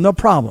tomorrow. No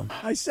problem.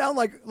 I sound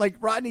like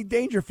Rodney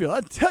Dangerfield. I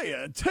tell you,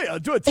 I'll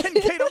do a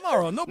 10K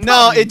tomorrow. No problem.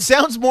 No, it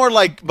sounds more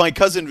like my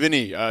cousin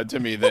Vinny to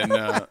me than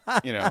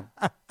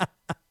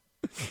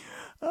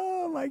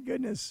Oh my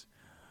goodness.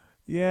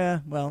 Yeah,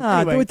 well,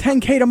 anyway. Do a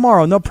 10K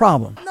tomorrow, no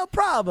problem. No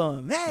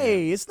problem.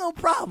 Hey, it's no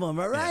problem,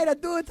 all right? I'll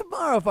do it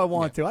tomorrow if I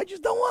want to. I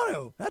just don't want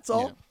to. That's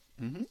all.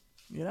 Yeah.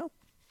 Mm-hmm.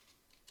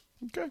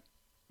 Okay.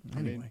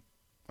 Anyway.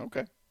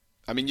 Okay.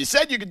 I mean, you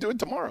said you could do it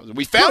tomorrow.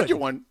 We found you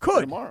one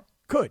tomorrow.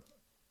 Could.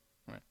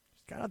 All right.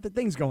 Got out the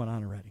things going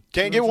on already.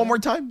 Can you get it one more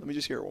time? Let me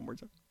just hear it one more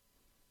time.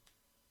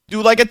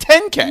 Do like a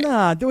 10K.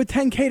 Nah, do a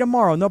 10K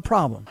tomorrow, no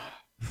problem.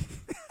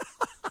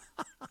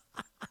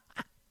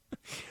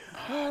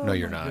 No,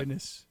 you're not.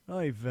 Goodness.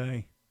 Oy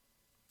vey.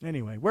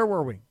 Anyway, where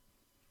were we?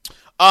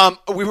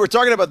 We were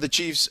talking about the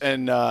Chiefs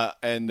and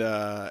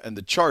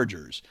the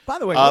Chargers. By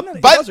the way,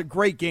 it was a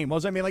great game,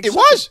 wasn't it? I mean, it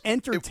was an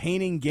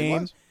entertaining game.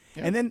 It was.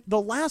 Yeah. And then the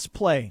last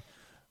play.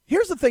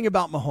 Here's the thing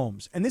about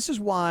Mahomes, and this is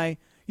why,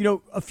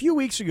 a few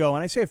weeks ago,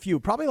 and I say a few,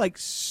 probably like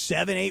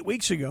 7-8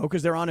 weeks ago,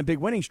 because they're on a big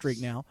winning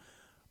streak now.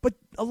 But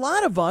a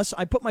lot of us,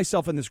 I put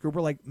myself in this group,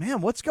 we're like,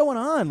 man, what's going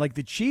on? Like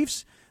the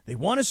Chiefs, they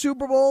won a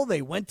Super Bowl.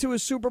 They went to a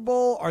Super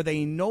Bowl. Are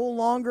they no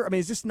longer? I mean,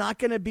 is this not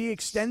going to be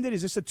extended?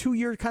 Is this a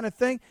 2-year kind of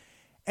thing?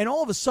 And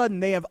all of a sudden,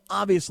 they have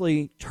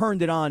obviously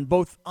turned it on,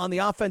 both on the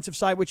offensive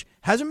side, which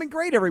hasn't been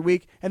great every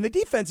week, and the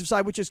defensive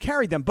side, which has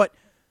carried them. But,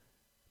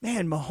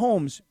 man,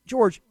 Mahomes,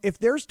 George, if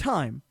there's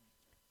time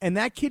and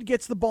that kid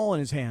gets the ball in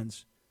his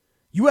hands,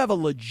 you have a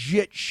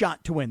legit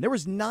shot to win. There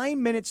was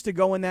 9 minutes to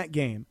go in that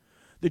game.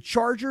 The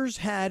Chargers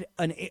had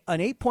an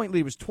 8-point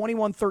lead. It was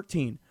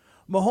 21-13.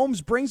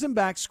 Mahomes brings them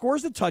back,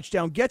 scores the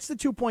touchdown, gets the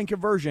 2-point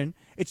conversion.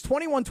 It's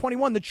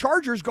 21-21. The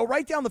Chargers go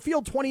right down the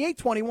field,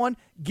 28-21,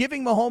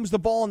 giving Mahomes the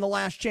ball in the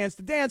last chance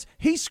to dance.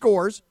 He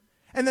scores,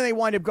 and then they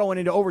wind up going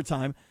into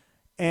overtime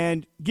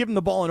and give him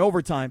the ball in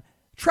overtime.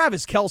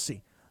 Travis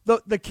Kelce,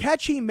 the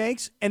catch he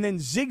makes and then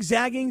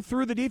zigzagging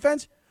through the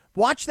defense,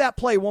 watch that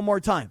play one more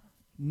time.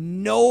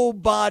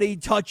 Nobody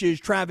touches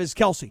Travis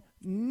Kelce.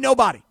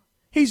 Nobody.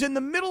 He's in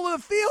the middle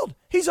of the field.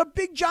 He's a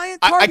big,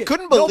 giant target. I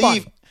couldn't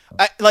believe...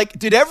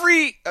 did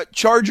every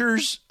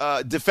Chargers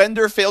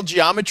defender fail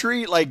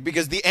geometry?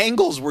 Because the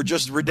angles were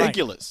just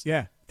ridiculous. Right.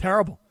 Yeah,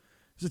 terrible.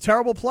 It was a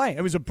terrible play.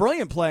 It was a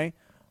brilliant play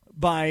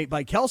by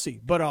Kelce,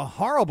 but a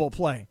horrible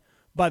play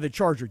by the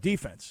Charger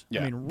defense.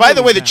 Yeah. I mean, by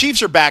the way, bad. the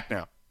Chiefs are back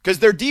now because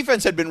their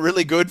defense had been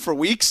really good for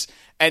weeks,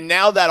 and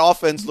now that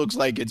offense looks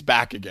like it's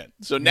back again.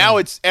 So now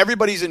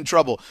everybody's in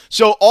trouble.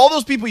 So all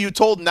those people you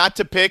told not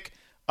to pick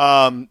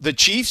the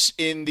Chiefs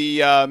in the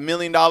 $1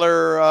 million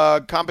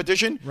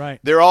competition, right?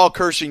 They're all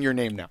cursing your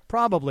name now.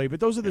 Probably, but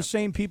those are the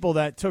same people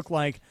that took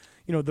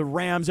the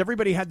Rams.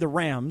 Everybody had the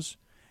Rams,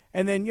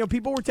 and then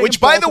people were taking. Which,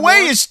 by the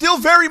way, is still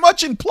very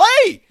much in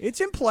play.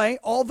 It's in play,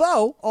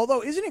 although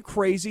isn't it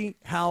crazy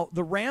how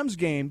the Rams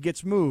game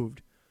gets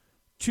moved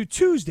to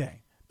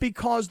Tuesday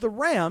because the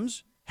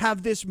Rams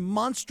have this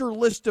monster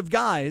list of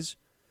guys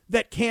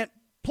that can't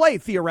play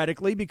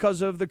theoretically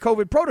because of the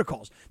COVID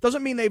protocols.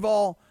 Doesn't mean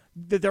that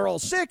they're all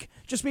sick,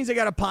 just means they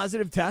got a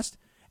positive test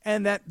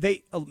and that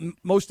they,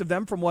 most of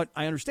them, from what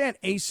I understand,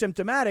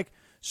 asymptomatic.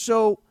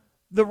 So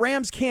the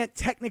Rams can't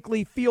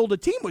technically field a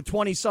team with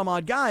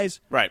 20-some-odd guys.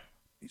 Right.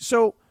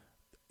 So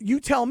you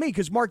tell me,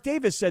 because Mark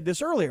Davis said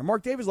this earlier.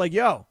 Mark Davis like,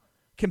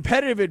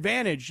 competitive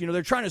advantage.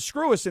 They're trying to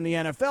screw us in the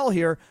NFL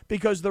here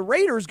because the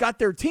Raiders got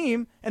their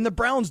team and the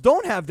Browns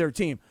don't have their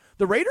team.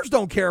 The Raiders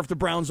don't care if the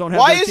Browns don't have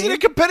their team. Why is it a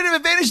competitive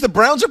advantage? The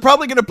Browns are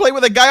probably going to play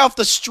with a guy off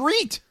the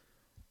street.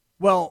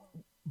 Well,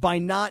 by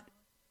not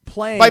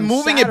playing by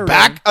moving Saturday, it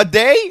back a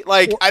day?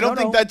 I don't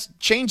think that's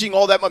changing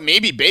all that much.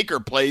 Maybe Baker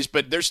plays,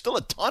 but there's still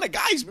a ton of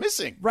guys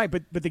missing. Right,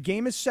 but the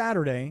game is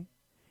Saturday.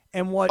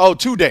 And what?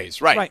 2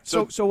 days, right. Right.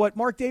 So what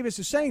Mark Davis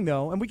is saying,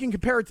 though, and we can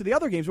compare it to the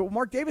other games, but what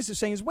Mark Davis is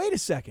saying is, wait a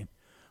second.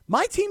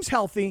 My team's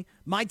healthy.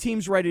 My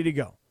team's ready to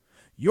go.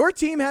 Your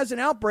team has an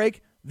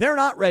outbreak. They're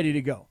not ready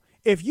to go.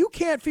 If you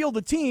can't field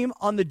the team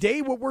on the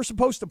day what we're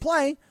supposed to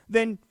play,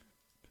 then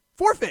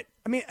forfeit.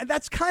 I mean,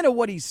 that's kind of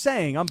what he's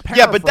saying. I'm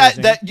paraphrasing. Yeah,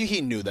 but that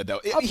he knew that, though.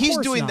 He's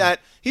doing that.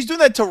 He's doing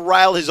that to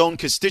rile his own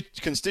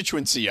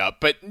constituency up.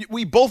 But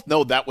we both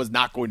know that was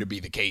not going to be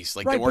the case.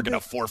 They weren't going to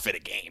forfeit a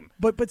game.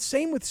 But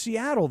same with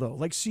Seattle,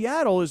 though.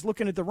 Seattle is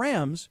looking at the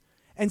Rams,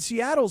 and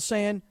Seattle's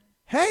saying,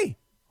 "Hey,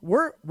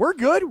 we're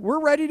good.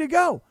 We're ready to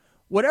go.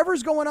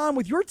 Whatever's going on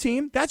with your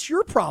team, that's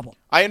your problem."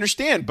 I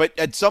understand, but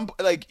at some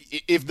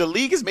if the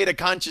league has made a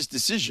conscious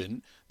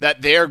decision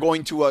that they're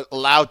going to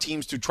allow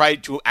teams to try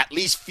to at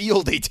least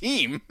field a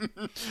team,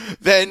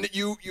 then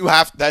you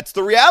have. That's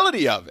the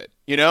reality of it,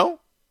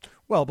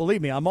 Well,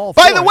 believe me, I'm all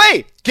for it. By the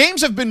way,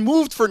 games have been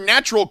moved for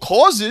natural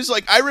causes.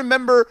 I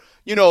remember,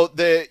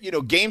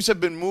 games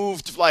have been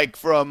moved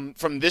from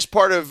this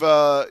part of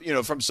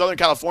from Southern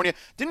California.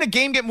 Didn't a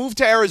game get moved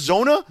to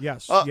Arizona?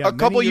 Yes, a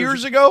couple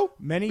years ago.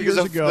 Many years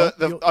ago,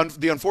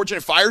 the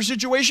unfortunate fire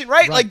situation,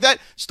 right? Like that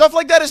stuff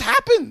like that has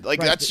happened.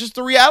 That's just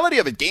the reality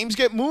of it. Games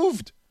get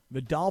moved. The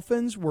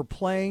Dolphins were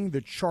playing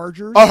the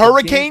Chargers. A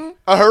hurricane.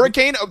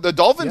 The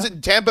Dolphins in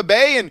Tampa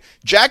Bay and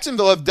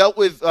Jacksonville have dealt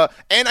with,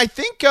 and I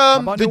think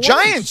the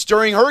Giants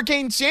during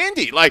Hurricane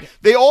Sandy.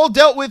 They all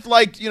dealt with,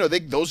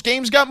 those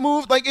games got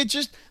moved.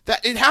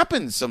 It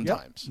happens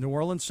sometimes. Yep. New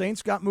Orleans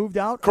Saints got moved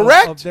out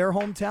of their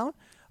hometown.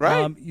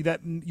 Right.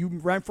 You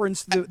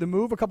referenced the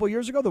move a couple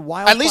years ago. The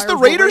Wildfires. At least the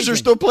Raiders are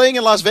still playing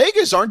in Las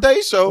Vegas, aren't they?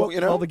 So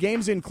well, the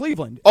game's in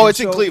Cleveland. Oh, it's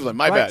in Cleveland.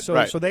 My bad.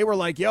 So they were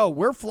like, "Yo,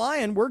 we're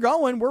flying. We're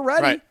going. We're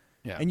ready." Right.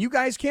 Yeah. And you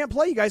guys can't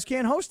play. You guys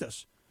can't host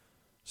us.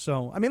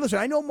 So, I mean, listen,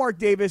 I know Mark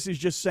Davis is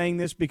just saying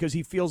this because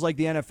he feels like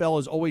the NFL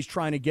is always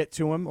trying to get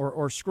to him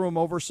or screw him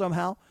over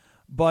somehow.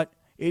 But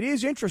it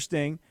is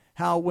interesting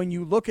how when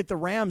you look at the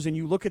Rams and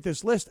you look at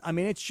this list, I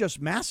mean, it's just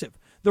massive.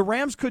 The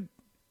Rams could,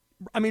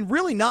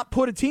 really not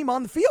put a team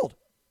on the field.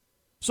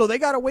 So they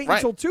got to wait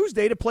until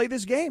Tuesday to play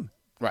this game.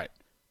 Right.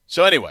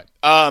 So anyway,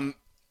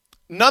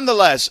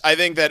 nonetheless, I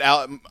think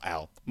that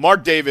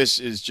Mark Davis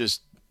is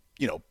just,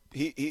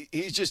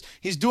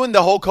 he's doing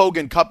the Hulk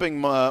Hogan cupping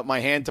my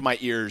hand to my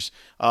ears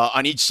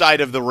on each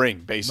side of the ring,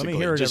 basically. Let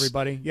me hear it,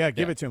 everybody. Yeah,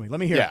 give it to me. Let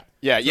me hear it.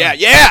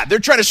 Yeah. They're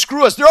trying to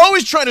screw us. They're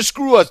always trying to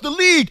screw us. The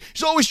league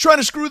is always trying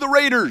to screw the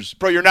Raiders.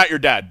 Bro, you're not your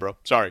dad, bro.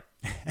 Sorry.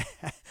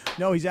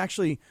 No, he's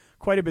actually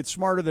quite a bit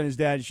smarter than his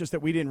dad. It's just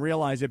that we didn't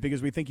realize it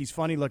because we think he's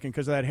funny looking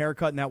because of that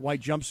haircut and that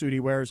white jumpsuit he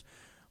wears.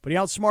 But he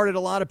outsmarted a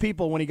lot of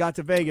people when he got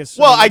to Vegas.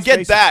 Well, I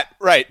get that,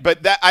 right?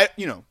 But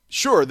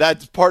sure,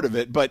 that's part of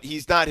it. But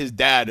he's not his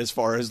dad as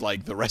far as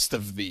the rest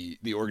of the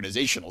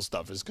organizational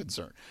stuff is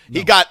concerned. No.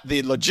 He got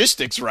the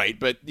logistics right,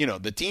 but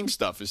the team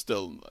stuff is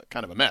still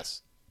kind of a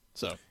mess.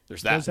 So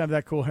there's that. He does have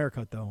that cool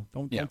haircut though.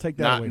 Don't take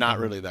that away. Not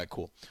really that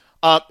cool.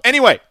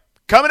 Anyway,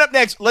 coming up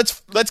next,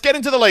 let's get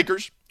into the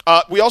Lakers.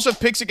 We also have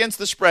picks against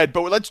the spread,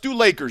 but let's do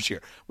Lakers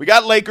here. We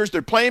got Lakers.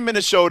 They're playing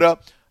Minnesota.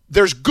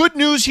 There's good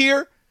news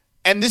here.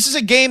 And this is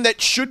a game that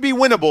should be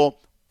winnable,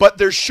 but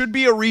there should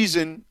be a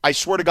reason. I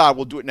swear to God,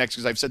 we'll do it next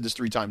because I've said this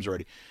 3 times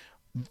already.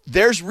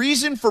 There's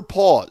reason for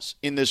pause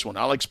in this one.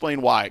 I'll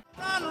explain why.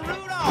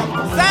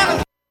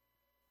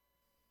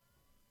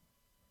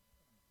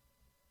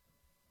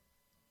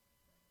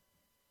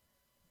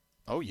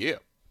 Oh, yeah.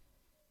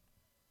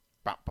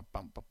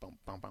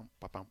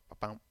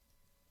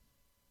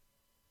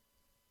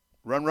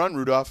 Run,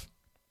 Rudolph.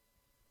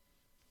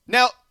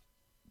 Now,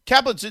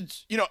 Kaplitz,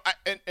 it's,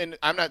 and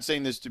I'm not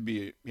saying this to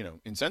be,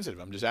 insensitive.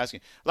 I'm just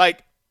asking.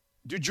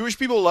 Do Jewish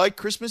people like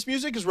Christmas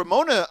music? Because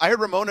I heard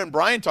Ramona and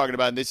Brian talking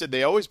about it, and they said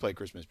they always play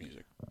Christmas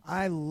music.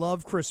 I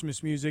love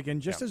Christmas music, and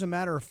just as a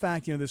matter of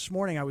fact, this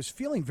morning I was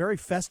feeling very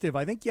festive.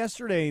 I think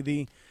yesterday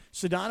the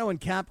Sedano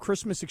and Cap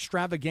Christmas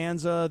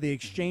Extravaganza, the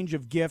exchange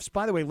of gifts.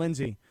 By the way,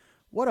 Lindsey,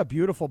 what a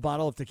beautiful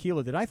bottle of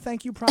tequila. Did I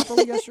thank you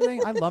properly yesterday?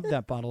 I loved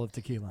that bottle of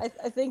tequila.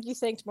 I think you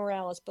thanked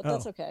Morales, but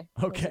that's okay.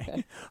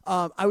 Okay.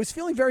 I was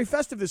feeling very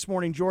festive this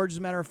morning, George, as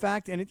a matter of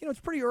fact. And, it's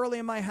pretty early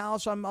in my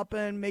house. I'm up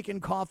and making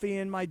coffee,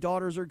 and my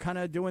daughters are kind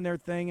of doing their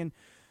thing.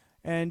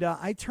 And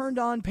I turned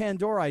on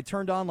Pandora. I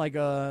turned on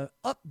a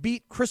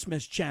upbeat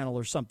Christmas channel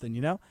or something,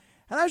 And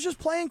I was just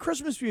playing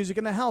Christmas music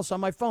in the house on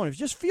my phone. It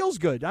just feels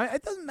good.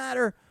 It doesn't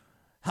matter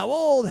how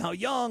old, how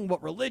young,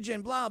 what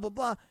religion, blah, blah,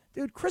 blah.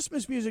 Dude,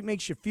 Christmas music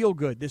makes you feel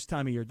good this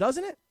time of year,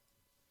 doesn't it?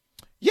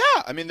 Yeah,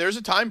 there's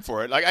a time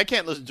for it. I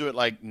can't listen to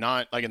it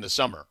not in the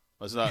summer.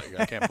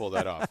 I can't pull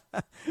that off.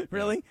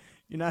 Really?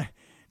 You're not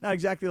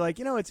exactly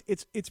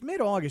it's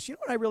mid-August. You know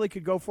what I really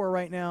could go for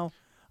right now?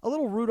 a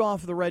little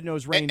Rudolph the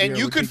Red-Nosed Reindeer. And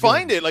you could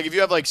find it, like if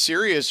you have like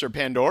Sirius or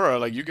Pandora,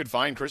 like you could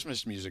find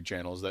Christmas music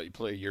channels that you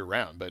play year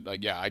round. But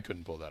like, yeah, I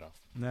couldn't pull that off.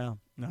 No,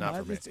 not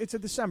for me. It's a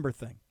December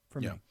thing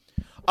for me.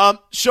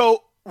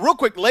 So real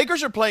quick,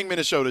 Lakers are playing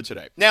Minnesota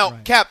today. Now,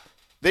 Right. Cap,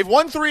 they've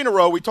won 3 in a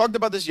row. We talked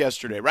about this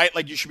yesterday, right?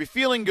 Like you should be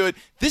feeling good.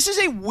 This is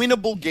a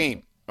winnable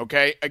game,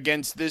 okay,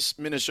 against this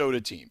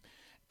Minnesota team.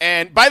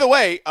 And by the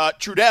way,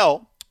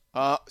 Trudell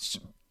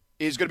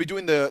is going to be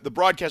doing the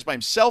broadcast by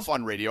himself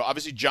on radio.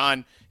 Obviously,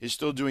 John is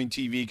still doing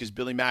TV because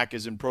Billy Mack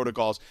is in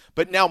protocols.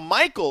 But now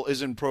Michael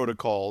is in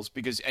protocols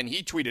and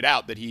he tweeted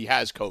out that he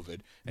has COVID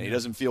and he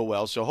doesn't feel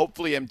well. So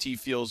hopefully MT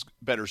feels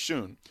better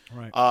soon.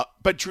 Right.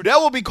 But Trudell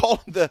will be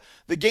calling the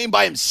game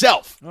by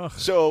himself. Ugh.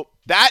 So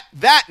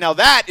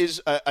that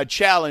is a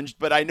challenge.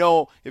 But I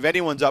know if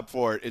anyone's up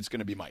for it, it's going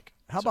to be Mike.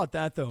 How about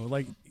that, though?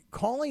 Like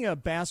calling a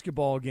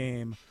basketball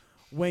game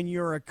when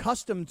you're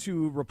accustomed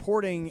to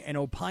reporting and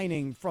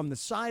opining from the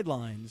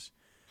sidelines,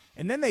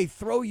 and then they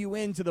throw you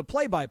into the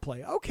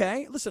play-by-play.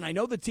 Okay, listen, I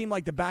know the team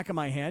like the back of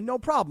my hand. No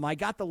problem. I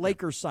got the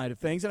Lakers side of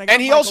things. And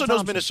he also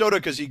knows Minnesota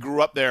because he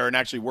grew up there and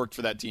actually worked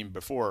for that team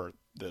before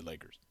the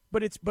Lakers.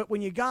 But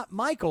when you got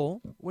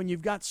Michael, when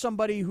you've got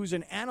somebody who's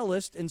an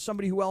analyst and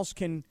somebody who else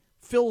can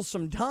fill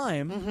some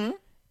time,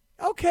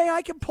 okay,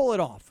 I can pull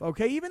it off.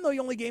 Okay, even though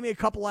you only gave me a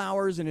couple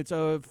hours and it's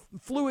a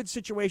fluid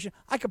situation,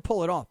 I could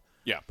pull it off.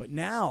 Yeah. But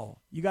now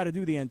you got to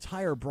do the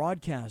entire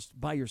broadcast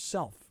by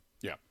yourself.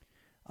 Yeah.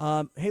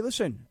 Hey,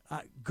 listen,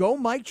 go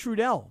Mike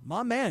Trudell.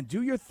 My man,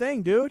 do your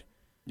thing, dude.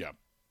 Yeah.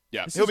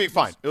 Yeah. He'll be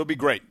fine. He'll be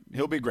great.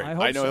 He'll be great.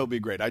 I know he'll be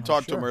great. I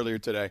talked to him earlier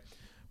today.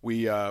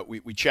 We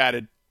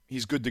chatted.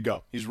 He's good to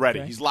go. He's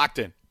ready. Okay. He's locked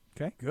in.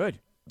 Okay, good.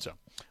 So,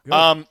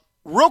 Good.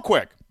 real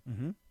quick,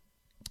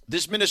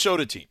 this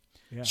Minnesota team.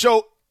 Yeah.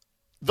 So,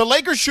 the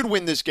Lakers should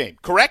win this game,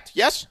 correct?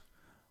 Yes?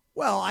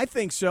 Well, I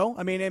think so.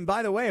 I mean, and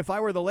by the way, if I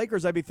were the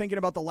Lakers, I'd be thinking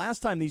about the last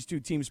time these two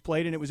teams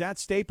played, and it was at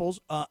Staples,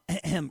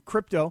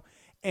 Crypto,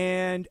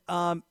 and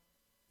the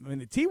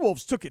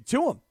TWolves took it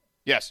to them.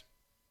 Yes.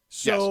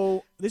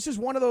 So This is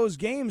one of those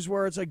games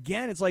where it's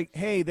like,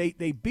 hey,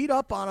 they beat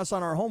up on us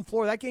on our home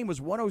floor. That game was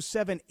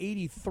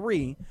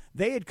 107-83.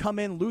 They had come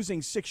in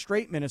losing 6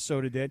 straight,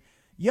 Minnesota did.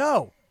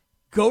 Yo,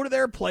 go to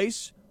their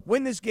place,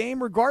 win this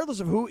game regardless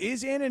of who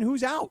is in and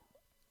who's out.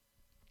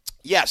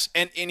 Yes,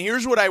 and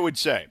here's what I would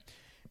say,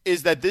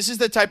 is that this is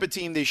the type of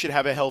team they should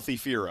have a healthy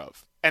fear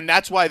of. And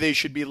that's why they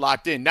should be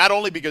locked in, not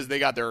only because they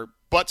got their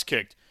butts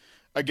kicked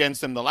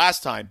against them the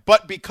last time,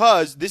 but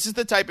because this is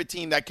the type of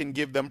team that can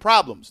give them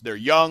problems. They're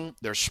young,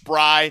 they're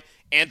spry.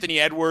 Anthony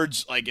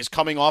Edwards is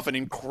coming off an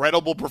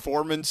incredible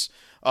performance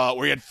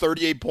where he had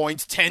 38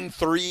 points, 10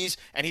 threes,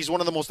 and he's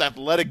one of the most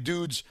athletic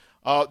dudes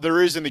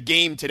there is in the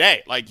game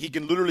today. Like, he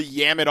can literally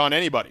yam it on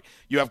anybody.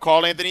 You have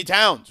Karl Anthony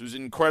Towns, who's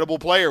an incredible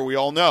player, we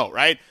all know,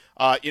 right?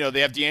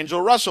 They have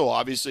D'Angelo Russell,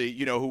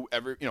 obviously,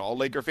 all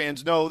Laker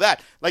fans know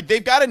that. Like,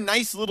 they've got a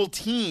nice little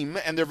team,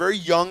 and they're very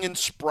young and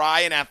spry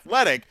and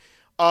athletic.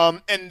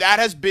 And that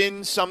has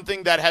been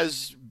something that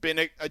has been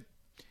a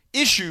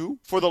issue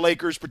for the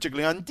Lakers,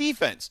 particularly on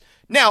defense.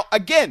 Now,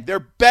 again, they're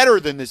better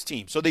than this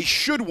team, so they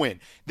should win.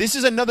 This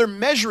is another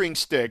measuring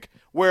stick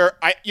where,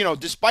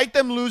 despite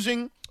them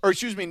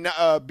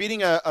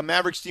beating a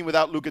Mavericks team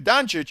without Luka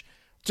Doncic,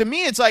 to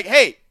me, it's like,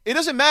 hey, it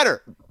doesn't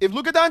matter. If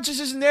Luka Doncic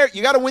isn't there,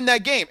 you got to win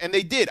that game. And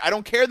they did. I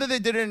don't care that they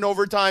did it in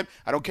overtime.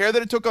 I don't care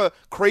that it took a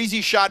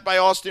crazy shot by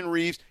Austin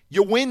Reeves.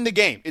 You win the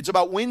game. It's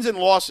about wins and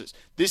losses.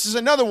 This is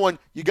another one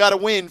you got to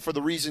win for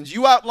the reasons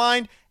you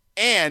outlined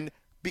and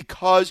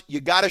because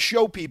you got to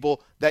show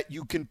people that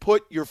you can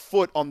put your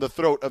foot on the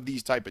throat of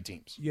these type of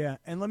teams. Yeah,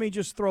 and let me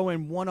just throw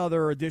in one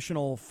other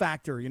additional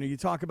factor. You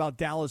talk about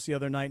Dallas the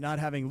other night not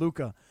having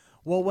Luka.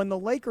 Well, when the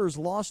Lakers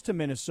lost to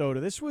Minnesota,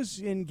 this was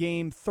in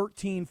game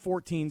 13,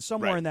 14,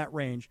 somewhere in that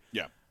range.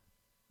 Yeah.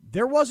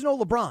 There was no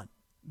LeBron.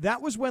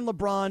 That was when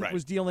LeBron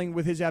was dealing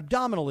with his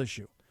abdominal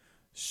issue.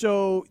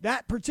 So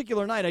that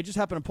particular night, I just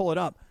happened to pull it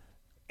up.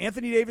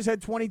 Anthony Davis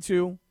had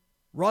 22.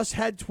 Russ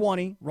had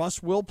 20.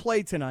 Russ will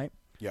play tonight.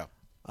 Yeah.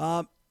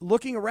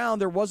 Looking around,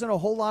 there wasn't a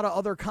whole lot of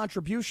other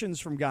contributions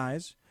from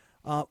guys.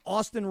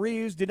 Austin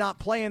Reeves did not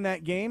play in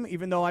that game,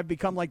 even though I've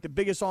become like the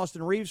biggest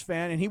Austin Reeves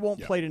fan, and he won't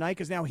play tonight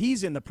because now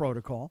he's in the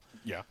protocol.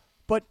 Yeah.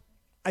 But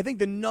I think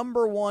the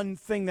number one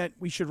thing that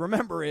we should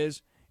remember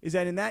is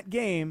that in that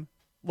game,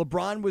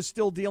 LeBron was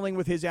still dealing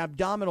with his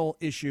abdominal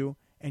issue,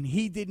 and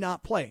he did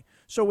not play.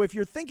 So if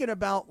you're thinking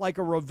about like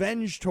a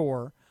revenge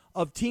tour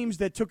of teams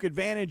that took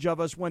advantage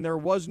of us when there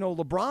was no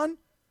LeBron,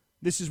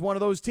 this is one of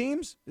those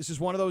teams. This is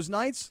one of those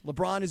nights.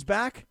 LeBron is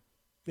back.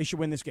 They should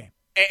win this game.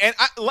 And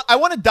I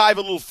want to dive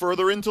a little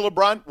further into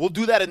LeBron. We'll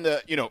do that in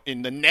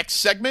the next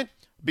segment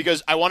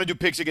because I want to do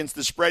picks against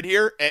the spread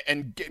here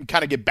and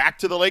kind of get back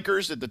to the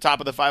Lakers at the top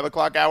of the 5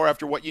 o'clock hour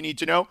after what you need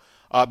to know.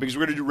 Because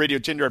we're going to do Radio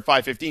Tinder at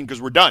 5:15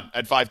 because we're done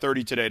at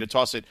 5:30 today to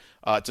toss it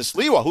to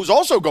Sliwa, who's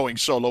also going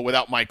solo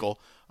without Michael,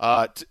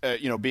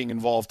 being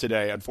involved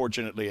today,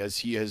 unfortunately, as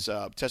he has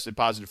tested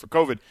positive for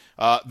COVID.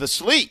 The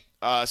Slee,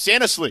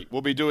 Santa Slee,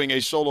 will be doing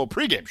a solo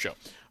pregame show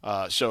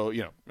So,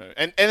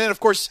 and then, of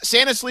course,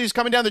 Santa sleeves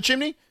coming down the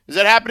chimney. Is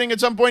that happening at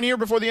some point here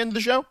before the end of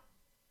the show?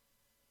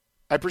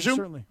 I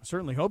presume? I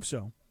certainly hope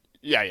so.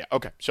 Yeah.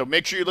 Okay. So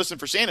make sure you listen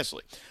for Santa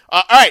sleeve.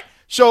 All right.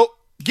 So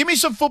give me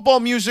some football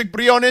music,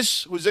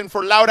 Briones, who's in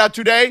for Laura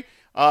today,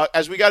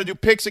 as we got to do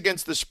picks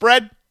against the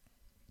spread.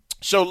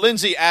 So,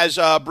 Lindsey, as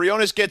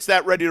Briones gets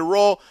that ready to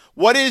roll,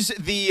 what are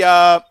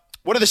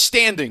the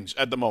standings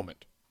at the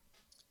moment?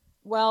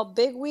 Well,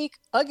 big week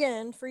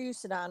again for you,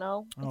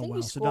 Sedano. I think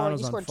you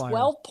scored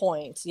 12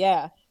 points.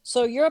 Yeah.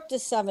 So you're up to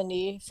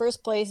 70,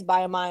 first place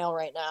by a mile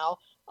right now.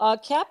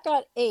 Cap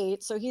got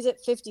 8, so he's at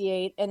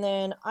 58, and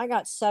then I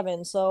got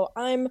 7, so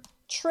I'm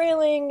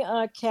trailing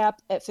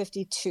Cap at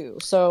 52.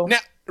 So now,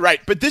 right,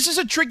 but this is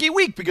a tricky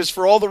week because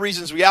for all the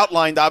reasons we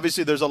outlined,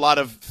 obviously there's a lot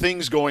of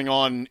things going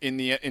on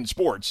in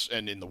sports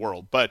and in the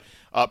world. But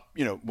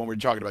when we're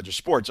talking about just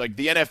sports, like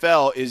the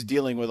NFL is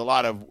dealing with a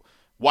lot of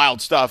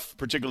wild stuff,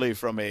 particularly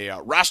from a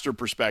roster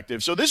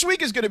perspective. So this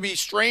week is going to be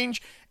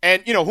strange,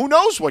 and who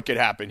knows what could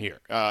happen here.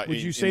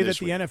 Would you say that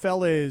the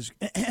NFL is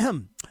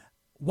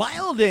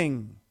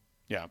wilding?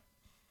 Yeah.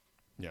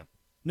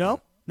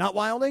 No, not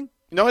wilding.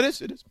 No, it is.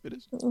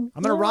 I'm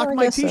going to rock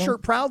my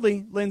T-shirt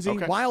proudly, Lindsey.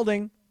 Okay.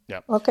 Wilding.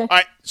 Yeah. Okay. All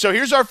right. So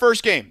here's our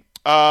first game.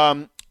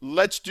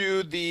 Let's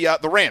do the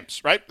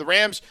Rams. Right. The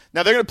Rams.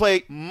 Now they're going to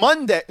play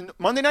Monday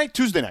night,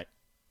 Tuesday night.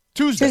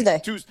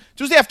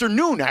 Tuesday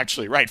afternoon,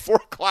 actually, right?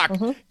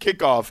 4:00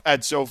 kickoff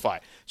at SoFi.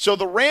 So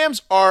the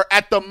Rams are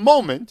at the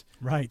moment,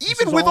 right?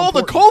 Even with all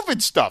the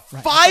COVID stuff,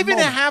 right.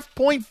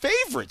 5.5-point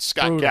favorites.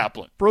 Scott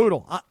Kaplan.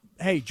 Brutal.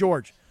 Hey,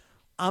 George,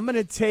 I'm going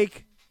to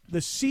take the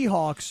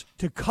Seahawks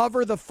to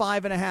cover the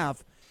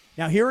 5.5.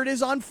 Now here it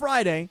is on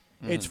Friday.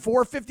 It's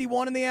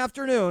 4:51 in the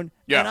afternoon,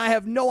 and I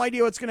have no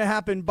idea what's going to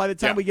happen by the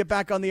time we get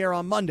back on the air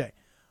on Monday.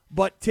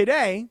 But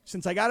today,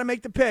 since I got to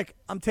make the pick,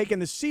 I'm taking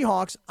the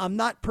Seahawks. I'm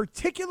not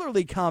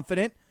particularly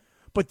confident,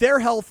 but they're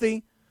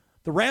healthy.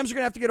 The Rams are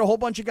going to have to get a whole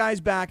bunch of guys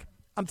back.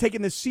 I'm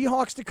taking the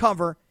Seahawks to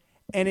cover,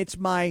 and it's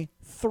my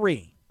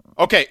 3.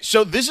 Okay,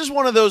 so this is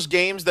one of those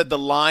games that the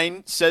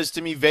line says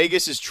to me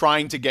Vegas is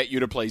trying to get you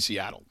to play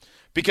Seattle.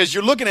 Because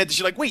you're looking at this,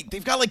 you're like, wait,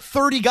 they've got like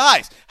 30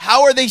 guys.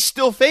 How are they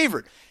still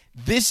favored?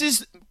 This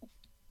is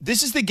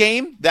the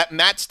game that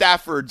Matt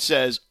Stafford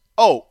says,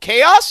 oh,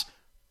 chaos?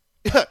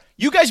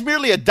 You guys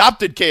merely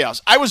adopted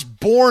chaos. I was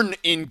born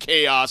in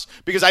chaos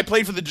because I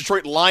played for the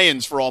Detroit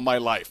Lions for all my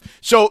life.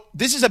 So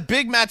this is a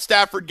big Matt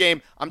Stafford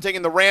game. I'm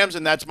taking the Rams,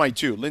 and that's my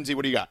 2. Lindsey,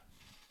 what do you got?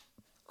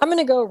 I'm going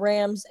to go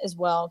Rams as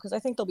well because I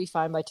think they'll be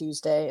fine by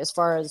Tuesday as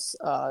far as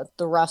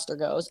the roster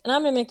goes. And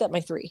I'm going to make that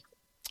my 3.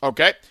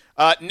 Okay.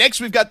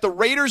 Next, we've got the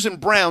Raiders and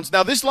Browns.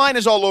 Now, this line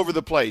is all over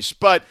the place,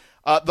 but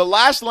the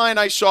last line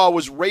I saw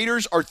was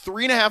Raiders are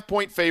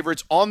 3.5-point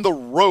favorites on the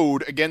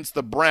road against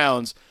the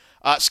Browns.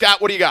 Scott,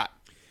 what do you got?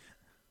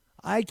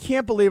 I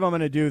can't believe I'm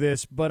going to do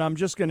this, but I'm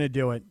just going to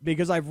do it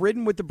because I've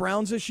ridden with the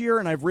Browns this year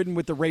and I've ridden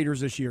with the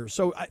Raiders this year.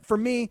 So for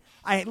me,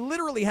 I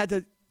literally had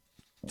to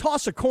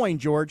toss a coin,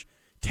 George.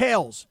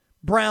 Tails,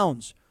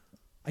 Browns.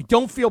 I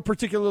don't feel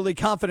particularly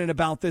confident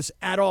about this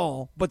at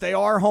all, but they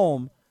are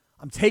home.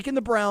 I'm taking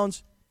the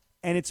Browns,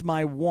 and it's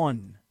my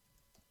 1.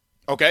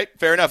 Okay,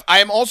 fair enough. I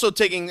am also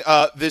taking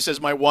this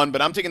as my 1,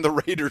 but I'm taking the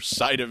Raiders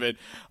side of it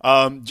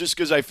just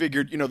because I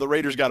figured, the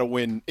Raiders got to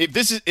win. If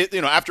this is,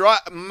 after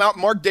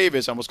Mark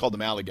Davis, I almost called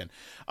him Al again.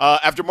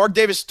 After Mark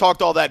Davis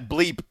talked all that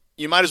bleep,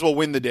 you might as well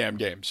win the damn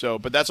game. So,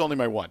 but that's only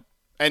my 1.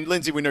 And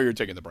Lindsey, we know you're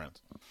taking the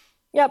Browns.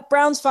 Yeah,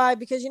 Browns 5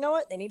 because you know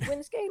what? They need to win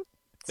this game.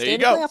 There you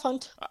go. Playoff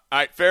hunt. All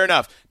right, fair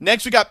enough.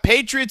 Next, we got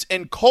Patriots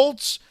and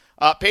Colts.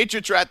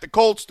 Patriots are at the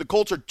Colts. The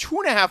Colts are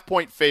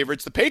 2.5-point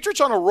favorites. The Patriots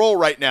on a roll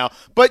right now.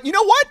 But you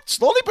know what?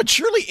 Slowly but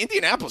surely,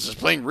 Indianapolis is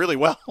playing really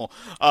well,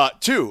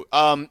 too.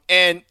 And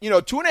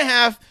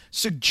 2.5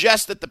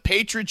 suggests that the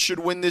Patriots should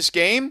win this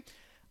game.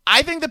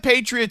 I think the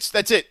Patriots,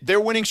 that's it. Their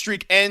winning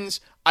streak ends.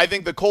 I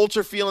think the Colts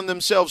are feeling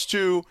themselves,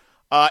 too.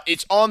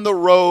 It's on the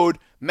road.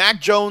 Mac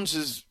Jones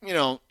is,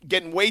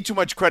 getting way too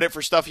much credit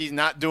for stuff he's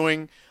not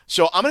doing.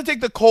 So I'm going to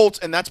take the Colts,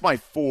 and that's my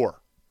 4.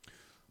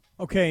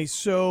 Okay,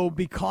 so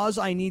because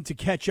I need to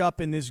catch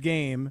up in this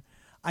game,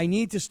 I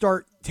need to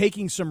start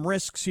taking some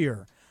risks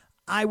here.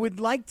 I would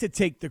like to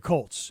take the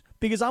Colts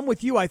because I'm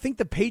with you. I think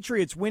the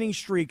Patriots' winning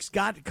streak's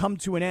got to come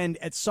to an end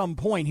at some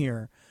point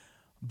here.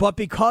 But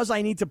because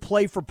I need to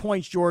play for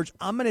points, George,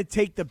 I'm going to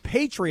take the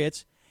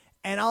Patriots,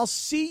 and I'll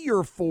see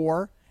your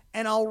 4,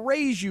 and I'll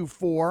raise you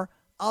 4.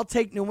 I'll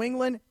take New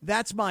England.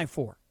 That's my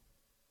 4.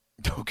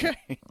 Okay.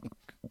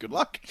 Good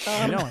luck.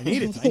 I know. I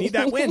need it. I need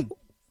that win.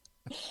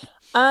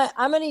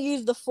 I'm going to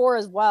use the 4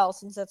 as well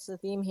since that's the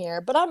theme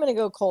here. But I'm going to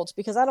go Colts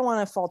because I don't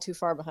want to fall too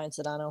far behind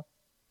Sedano.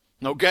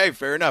 Okay,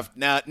 fair enough.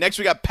 Now, next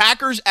we got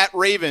Packers at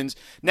Ravens.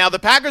 Now, the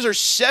Packers are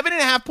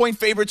 7.5-point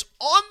favorites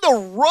on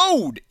the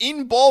road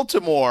in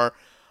Baltimore.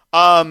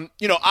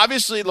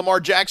 Obviously Lamar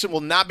Jackson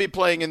will not be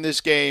playing in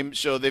this game,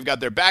 so they've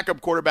got their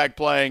backup quarterback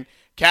playing.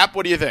 Cap,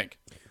 what do you think?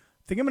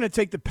 I think I'm going to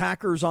take the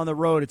Packers on the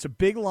road. It's a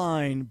big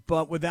line,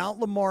 but without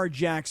Lamar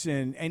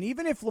Jackson, and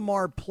even if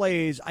Lamar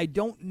plays, I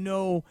don't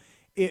know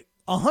it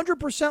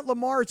 100%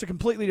 Lamar, it's a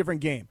completely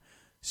different game.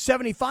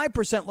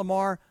 75%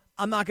 Lamar,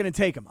 I'm not going to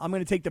take him. I'm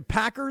going to take the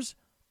Packers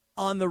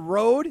on the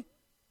road.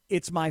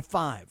 It's my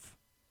 5.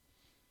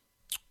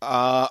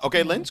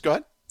 Okay, Linz, go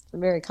ahead. I'm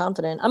very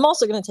confident. I'm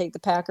also going to take the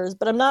Packers,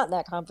 but I'm not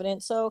that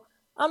confident, so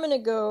I'm going to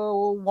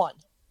go 1.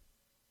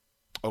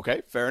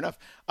 Okay, fair enough.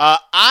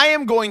 I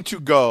am going to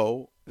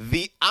go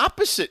the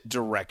opposite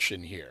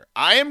direction here.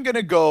 I am going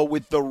to go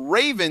with the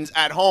Ravens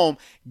at home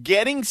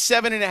getting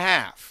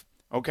 7.5.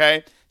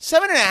 Okay?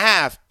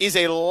 7.5 is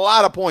a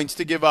lot of points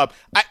to give up.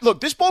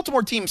 Look, this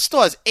Baltimore team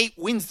still has 8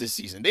 wins this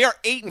season. They are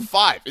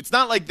 8-5. It's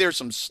not like there's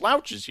some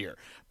slouches here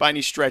by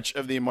any stretch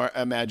of the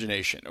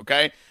imagination,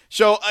 okay?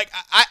 So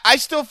I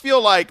still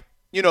feel like,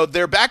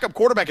 their backup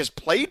quarterback has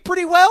played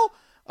pretty well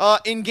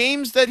in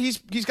games that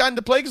he's gotten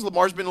to play because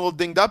Lamar's been a little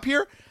dinged up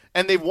here,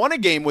 and they've won a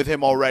game with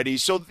him already.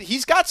 So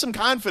he's got some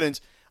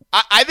confidence.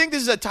 I think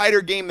this is a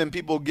tighter game than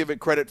people give it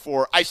credit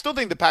for. I still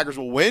think the Packers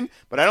will win,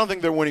 but I don't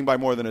think they're winning by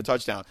more than a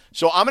touchdown.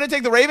 So I'm going to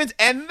take the Ravens,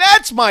 and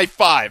that's my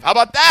 5. How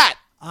about that?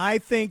 I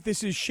think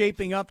this is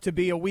shaping up to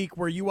be a week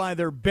where you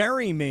either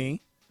bury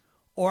me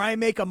or I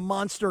make a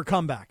monster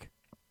comeback.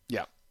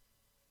 Yeah.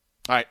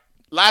 All right.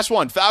 Last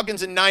one,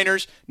 Falcons and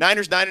Niners.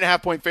 Niners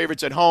 9.5-point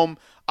favorites at home.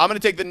 I'm going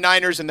to take the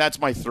Niners, and that's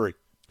my 3.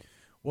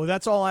 Well,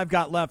 that's all I've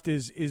got left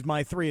is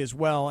my 3 as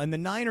well. And the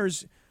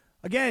Niners,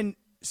 again,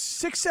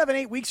 6, 7,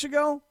 8 weeks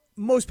ago,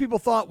 most people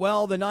thought,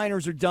 well, the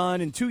Niners are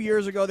done. And 2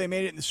 years ago, they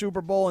made it in the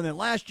Super Bowl. And then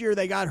last year,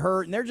 they got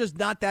hurt, and they're just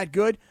not that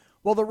good.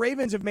 Well, the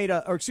Niners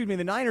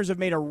have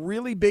made a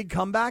really big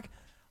comeback.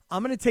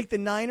 I'm going to take the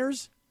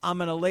Niners. I'm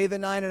going to lay the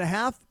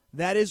 9.5.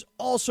 That is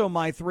also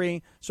my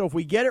 3. So if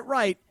we get it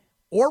right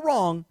or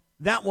wrong,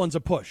 that one's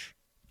a push.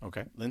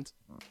 Okay. Linz?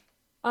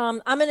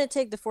 I'm going to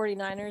take the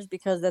 49ers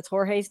because that's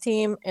Jorge's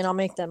team, and I'll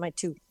make that my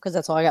 2 because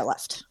that's all I got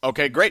left.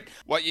 Okay, great.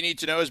 What you need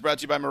to know is brought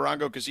to you by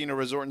Morongo Casino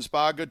Resort and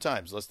Spa. Good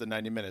times, less than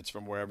 90 minutes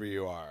from wherever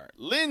you are.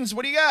 Linz,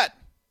 what do you got?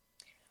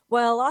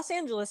 Well, Los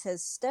Angeles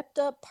has stepped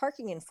up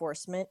parking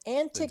enforcement,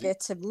 and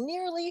tickets have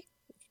nearly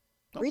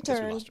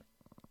returned.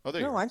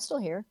 No, I'm still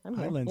here. I'm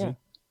here. Hi, Lindsey. Yeah.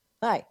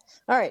 Hi.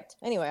 All right.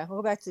 Anyway, I'll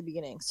go back to the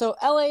beginning. So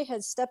LA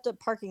has stepped up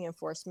parking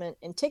enforcement,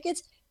 and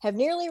tickets have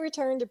nearly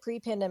returned to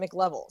pre-pandemic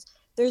levels.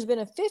 There's been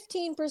a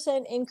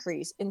 15%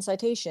 increase in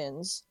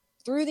citations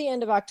through the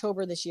end of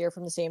October this year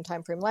from the same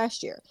time frame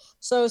last year.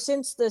 So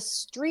since the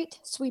street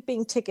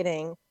sweeping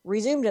ticketing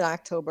resumed in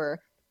October,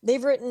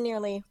 they've written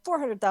nearly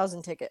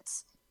 400,000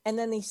 tickets. And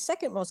then the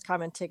second most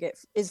common ticket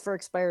is for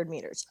expired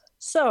meters.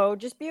 So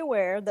just be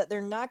aware that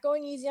they're not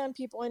going easy on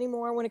people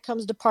anymore when it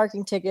comes to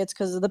parking tickets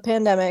because of the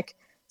pandemic.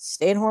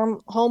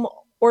 Stay-at-home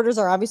orders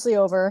are obviously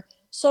over.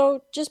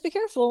 So just be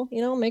careful,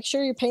 make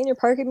sure you're paying your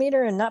parking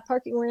meter and not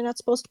parking where you're not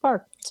supposed to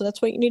park. So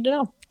that's what you need to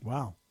know.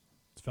 Wow.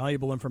 It's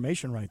valuable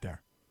information right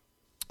there.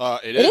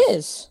 It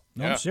is.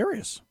 No, yeah. I'm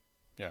serious.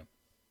 Yeah.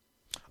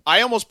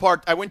 I almost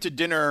parked. I went to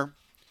dinner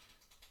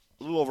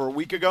a little over a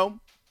week ago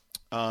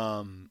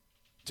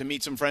to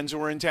meet some friends who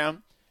were in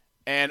town.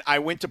 And I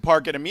went to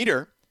park at a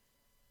meter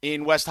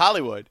in West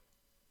Hollywood.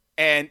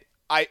 And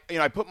I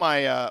put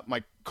my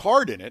my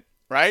card in it,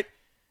 right?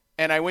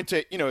 And I went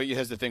to, it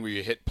has the thing where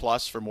you hit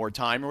plus for more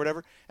time or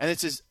whatever. And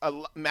it says a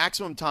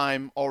maximum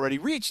time already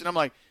reached. And I'm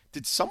like,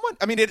 someone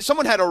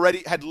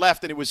had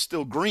left and it was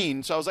still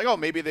green. So I was like, oh,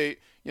 maybe they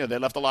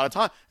left a lot of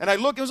time. And I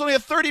look, it was only a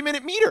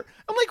 30-minute meter.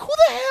 I'm like, who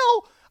the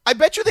hell? I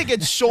bet you they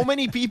get so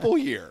many people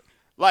here,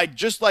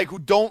 who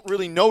don't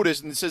really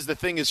notice. And it says the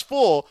thing is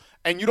full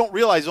and you don't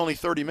realize it's only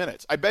 30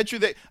 minutes. I bet you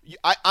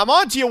I'm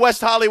on to you,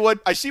 West Hollywood.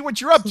 I see what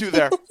you're up to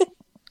there.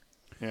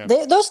 Yeah.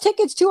 Those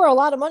tickets, too, are a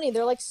lot of money.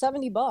 They're like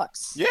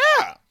 $70.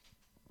 Yeah.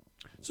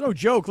 It's no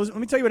joke. Let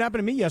me tell you what happened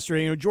to me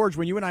yesterday. George,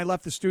 when you and I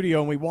left the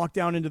studio and we walked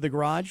down into the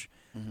garage,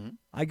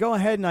 I go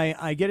ahead and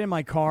I get in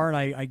my car and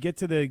I get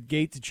to the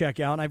gate to check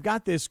out. And I've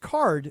got this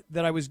card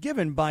that I was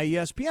given by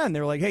ESPN.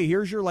 They were like, hey,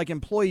 here's your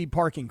employee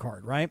parking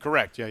card, right?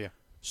 Correct. Yeah.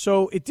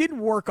 So it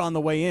didn't work on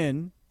the way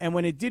in. And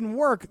when it didn't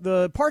work,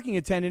 the parking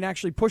attendant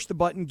actually pushed the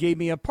button, gave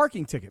me a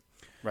parking ticket.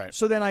 Right.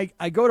 So then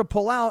I go to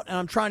pull out, and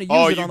I'm trying to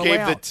use it on the way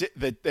out.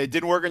 It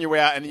didn't work on your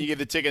way out, and then you gave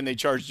the ticket, and they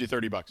charged you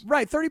 $30.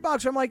 Right,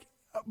 $30. I'm like,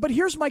 but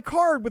here's my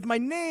card with my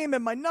name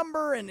and my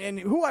number and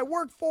who I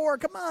work for.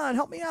 Come on,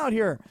 help me out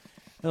here.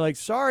 They're like,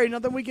 sorry,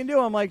 nothing we can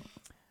do. I'm like,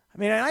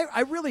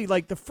 I really,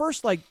 the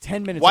first,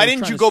 10 minutes. Why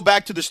didn't you go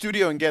back to the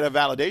studio and get a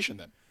validation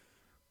then?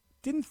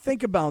 Didn't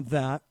think about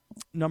that.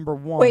 Number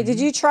one. Wait,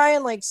 did you try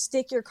and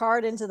stick your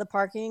card into the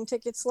parking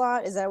ticket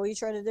slot? Is that what you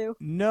tried to do?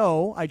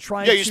 No, I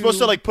tried. Yeah, you're supposed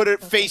to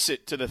face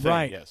it to the thing.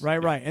 Right, yes.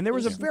 right. And there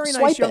was a very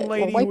nice young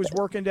lady who was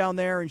working down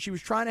there, and she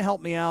was trying to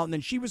help me out. And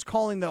then she was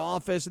calling the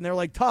office, and they're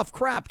like, "Tough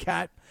crap,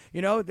 Cat.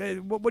 What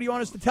do you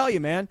want us to tell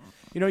you, man?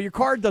 Your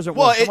card doesn't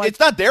work." Well, it's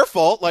not their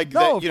fault. Of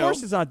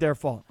course it's not their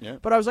fault. Yeah.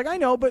 But I was like, I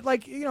know, but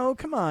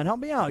come on, help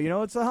me out.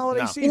 It's the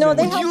holiday season.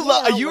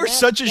 You are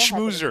such a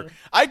schmoozer.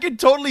 I could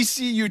totally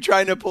see you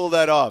trying to pull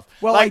that off.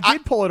 Well, I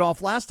did pull it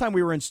off last time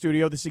we were in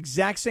studio. This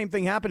exact same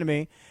thing happened to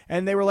me,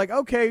 and they were like,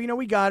 "Okay,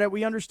 we got it.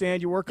 We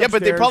understand. You work upstairs." Yeah,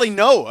 but they probably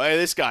know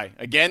this guy.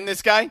 Again,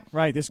 this guy.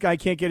 Right. This guy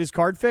can't get his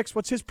card fixed.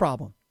 What's his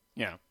problem?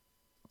 Yeah.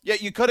 Yeah,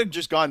 you could have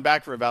just gone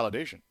back for a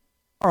validation.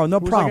 Oh, no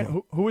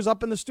problem. Who was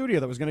up in the studio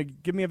that was going to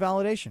give me a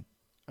validation?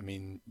 I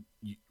mean,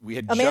 we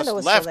had Amanda just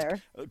was left. Still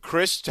there.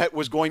 Chris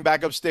was going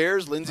back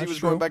upstairs. Lindsey was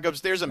going back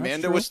upstairs.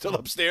 Amanda was still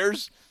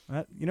upstairs.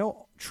 True.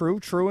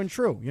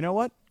 You know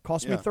what?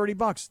 Cost me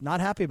 $30.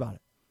 Not happy about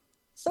it.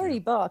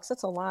 $30,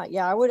 that's a lot.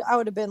 Yeah, I would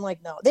have been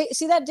like, no.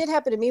 That did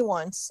happen to me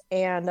once,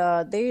 and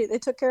they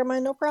took care of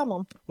mine, no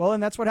problem. Well,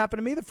 and that's what happened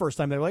to me the first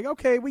time. They were like,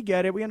 okay, we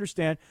get it, we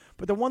understand.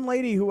 But the one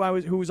lady who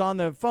was on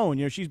the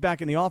phone, she's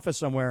back in the office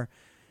somewhere.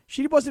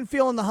 She wasn't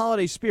feeling the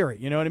holiday spirit.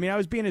 You know what I mean? I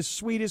was being as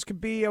sweet as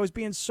could be. I was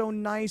being so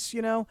nice,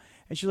 and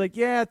she's like,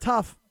 yeah,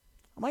 tough.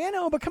 I'm like, I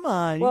know, but come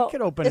on, you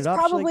could open it up.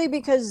 It's probably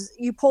because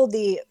you pulled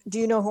the "Do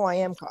you know who I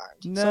am"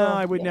 card. No,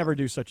 I would never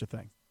do such a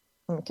thing.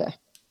 Okay.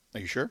 Are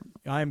you sure?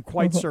 I am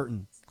quite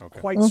certain. Okay.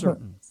 Quite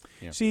certain.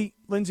 Yeah. See,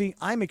 Lindsey,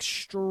 I'm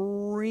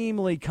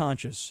extremely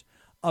conscious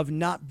of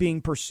not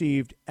being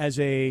perceived as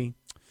I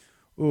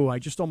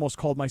just almost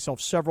called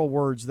myself several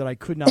words that I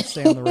could not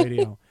say on the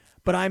radio.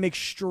 But I'm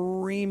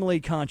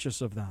extremely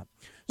conscious of that.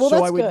 Well, so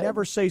that's I would good.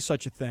 Never say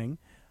such a thing.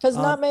 Because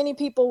not many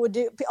people would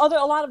do. A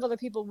lot of other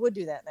people would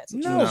do that in that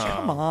situation. No,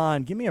 come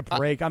on, give me a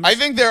break. I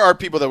think there are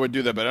people that would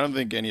do that, but I don't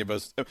think any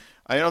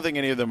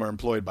of them are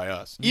employed by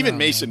us. Even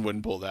Mason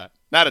wouldn't pull that.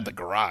 Not at the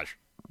garage.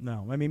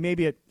 No, I mean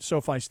maybe at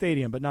SoFi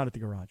Stadium, but not at the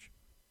garage.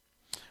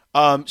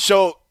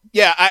 So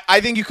yeah,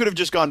 I think you could have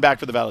just gone back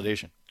for the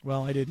validation.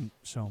 Well, I didn't,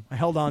 so I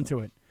held on to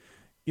it.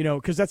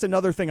 Because that's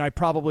another thing I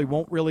probably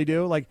won't really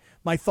do. Like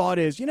my thought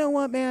is, you know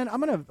what, man, I'm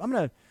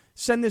gonna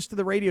send this to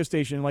the radio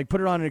station and like put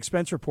it on an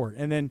expense report,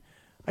 and then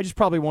I just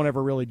probably won't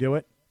ever really do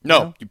it.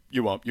 No,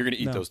 you won't. You're going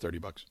to eat those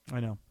 $30. I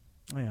know.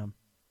 I am.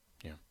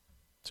 Yeah.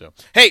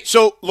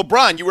 So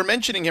LeBron, you were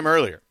mentioning him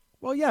earlier.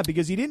 Well, yeah,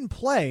 because he didn't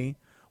play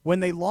when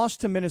they lost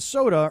to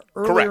Minnesota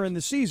earlier in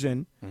the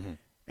season. Mm-hmm.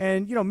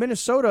 And,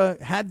 Minnesota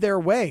had their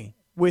way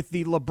with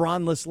the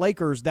LeBron-less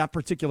Lakers that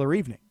particular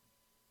evening.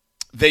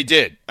 They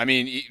did. I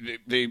mean,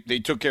 they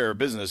took care of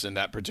business in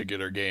that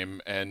particular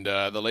game, and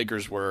the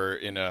Lakers were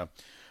in a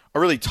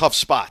really tough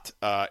spot,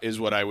 is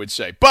what I would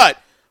say.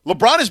 But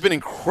LeBron has been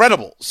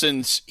incredible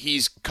since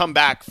he's come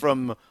back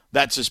from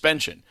that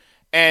suspension.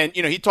 And,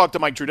 he talked to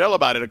Mike Trudell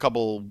about it a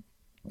couple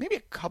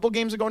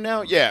games ago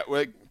now. Yeah,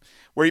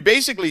 where he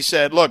basically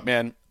said, look,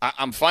 man,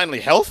 I'm finally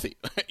healthy.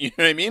 You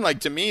know what I mean? Like,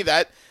 to me,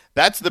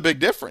 that's the big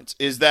difference,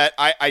 is that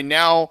I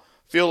now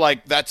feel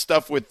like that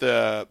stuff with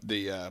the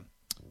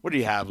what do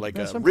you have, like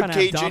a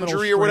ribcage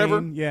injury or whatever?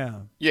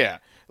 Yeah. Yeah.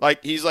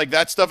 Like, he's like,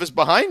 that stuff is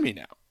behind me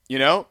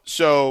now,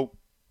 So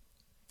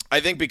I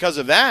think because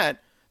of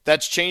that,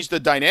 that's changed the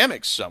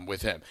dynamics some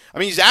with him. I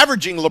mean, he's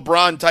averaging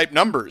LeBron-type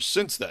numbers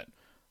since then.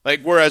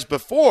 Like, whereas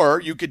before,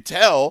 you could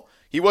tell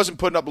he wasn't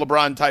putting up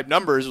LeBron-type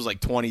numbers. It was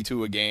like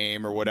 22 a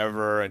game or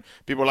whatever. And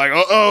people were like,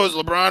 is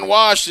LeBron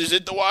washed? Is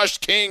it the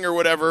washed king or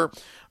whatever?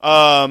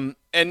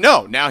 And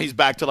no, now he's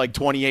back to like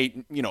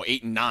 28,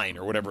 8 and 9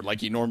 or whatever,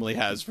 like he normally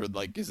has for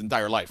like his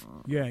entire life.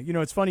 Yeah,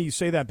 it's funny you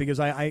say that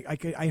because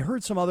I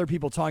heard some other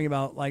people talking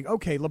about like,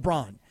 okay,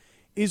 LeBron.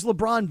 Is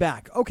LeBron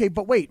back? Okay,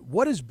 but wait,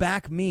 what does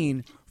back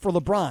mean for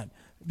LeBron?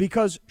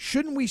 Because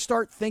shouldn't we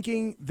start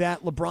thinking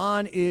that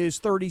LeBron is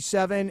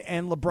 37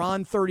 and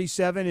LeBron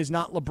 37 is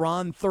not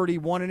LeBron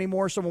 31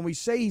 anymore? So when we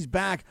say he's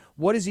back,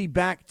 what is he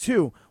back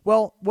to?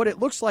 Well, what it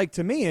looks like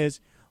to me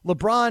is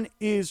LeBron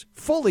is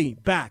fully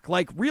back,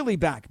 like really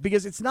back,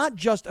 because it's not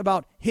just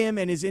about him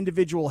and his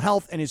individual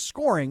health and his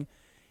scoring.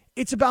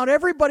 It's about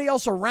everybody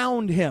else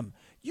around him.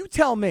 You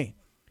tell me,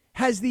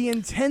 has the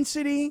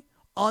intensity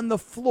on the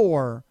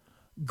floor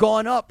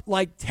gone up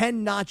like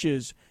 10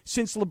 notches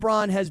since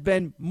LeBron has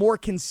been more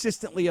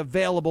consistently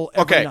available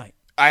every night?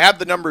 I have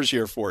the numbers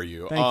here for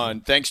you. Thank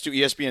you. Thanks to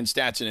ESPN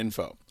Stats and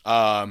Info.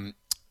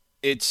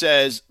 It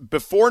says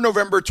before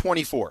November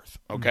 24th,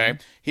 okay?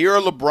 Mm-hmm. Here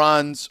are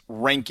LeBron's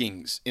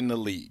rankings in the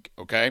league,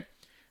 okay?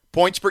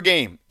 Points per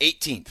game,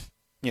 18th,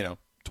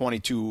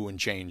 22 and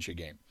change a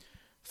game.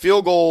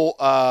 Field goal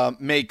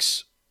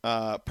makes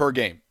per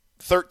game,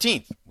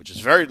 13th, which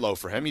is very low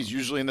for him. He's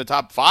usually in the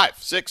top 5,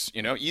 6,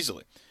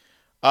 easily.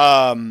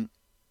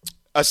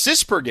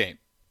 Assists per game,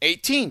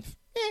 18th.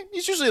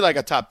 He's usually like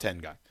a top 10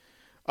 guy.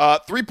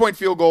 3-point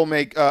field goal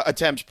make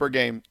attempts per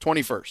game,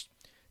 21st.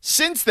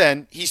 Since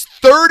then, he's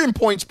third in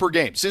points per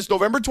game. Since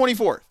November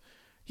 24th,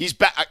 he's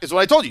back. Is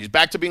what I told you. He's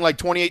back to being like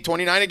 28,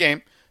 29 a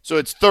game. So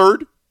it's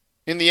third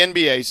in the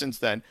NBA since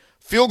then.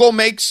 Field goal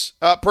makes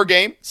per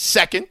game,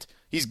 second.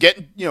 He's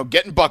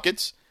getting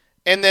buckets.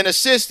 And then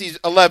assists, he's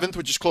 11th,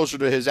 which is closer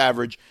to his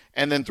average.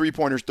 And then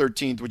three-pointers,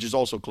 13th, which is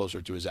also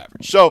closer to his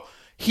average. So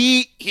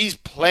he's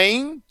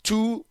playing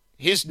to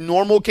his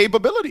normal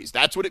capabilities.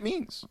 That's what it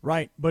means.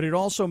 Right, but it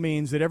also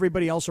means that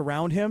everybody else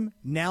around him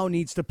now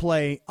needs to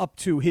play up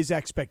to his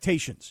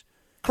expectations.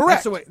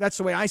 Correct. That's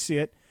the way I see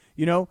it.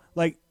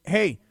 Like,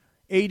 hey,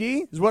 AD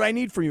is what I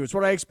need from you. It's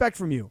what I expect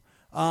from you.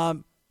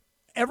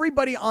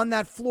 Everybody on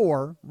that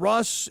floor,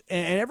 Russ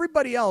and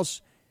everybody else,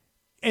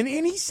 and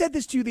he said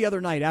this to you the other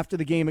night after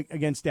the game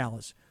against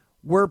Dallas,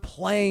 we're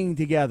playing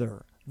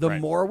together. The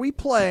more we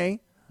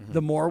play,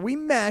 the more we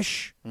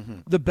mesh,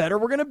 the better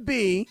we're going to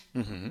be.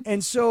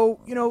 And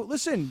so,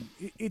 listen,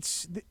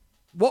 it's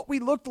what we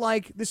looked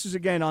like. This is,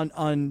 again,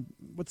 on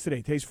what's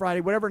today? Today's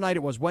Friday, whatever night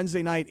it was,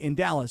 Wednesday night in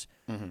Dallas.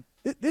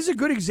 This is a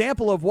good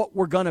example of what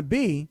we're going to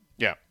be.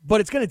 Yeah.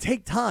 But it's going to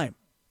take time.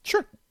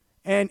 Sure.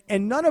 And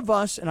none of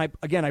us, and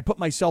I put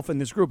myself in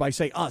this group, I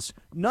say us,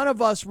 none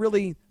of us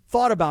really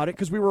thought about it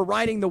because we were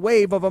riding the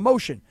wave of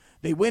emotion.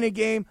 They win a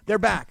game, they're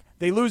back.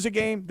 They lose a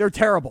game, they're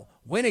terrible.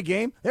 Win a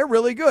game, they're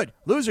really good.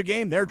 Lose a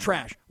game, they're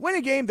trash. Win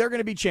a game, they're going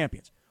to be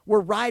champions. We're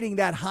riding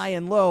that high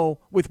and low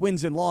with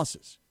wins and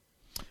losses.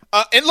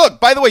 And look,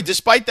 by the way,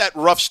 despite that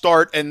rough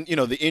start and,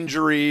 the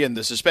injury and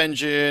the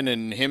suspension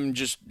and him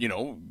just,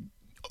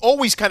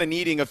 always kind of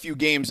needing a few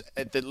games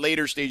at the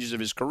later stages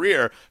of his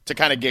career to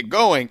kind of get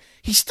going,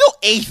 he's still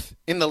 8th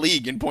in the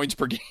league in points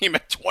per game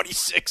at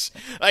 26.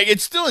 Like,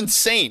 it's still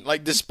insane,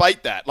 like,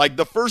 despite that. Like,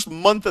 the first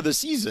month of the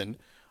season,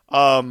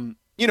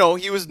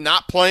 he was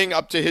not playing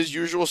up to his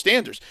usual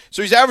standards.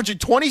 So he's averaging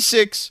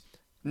 26,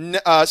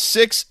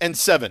 6, and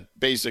 7,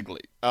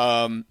 basically.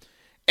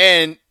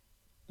 And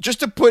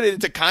just to put it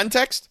into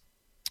context,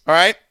 all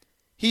right,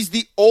 he's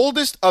the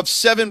oldest of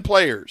 7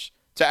 players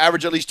to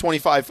average at least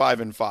 25, 5,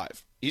 and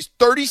 5. He's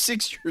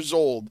 36 years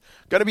old,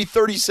 going to be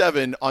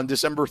 37 on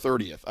December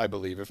 30th, I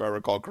believe, if I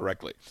recall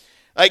correctly.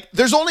 Like,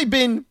 there's only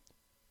been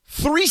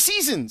 3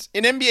 seasons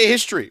in NBA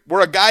history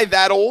where a guy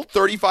that old,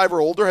 35 or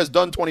older, has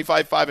done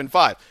 25, 5, and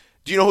 5.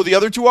 Do you know who the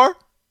other 2 are?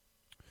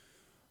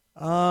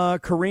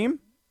 Kareem?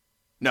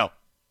 No.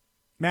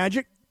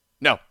 Magic?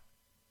 No.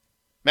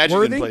 Magic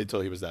Worthy? didn't play until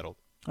he was that old.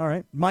 All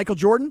right. Michael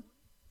Jordan?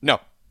 No.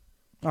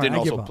 All didn't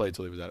right, also play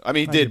until he was that old. I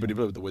mean, he did, but he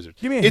played with the Wizards.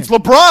 It's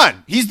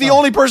LeBron. He's the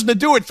only person to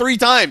do it 3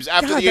 times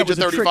after the age of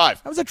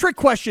 35. That was a trick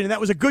question, and that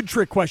was a good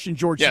trick question,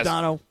 George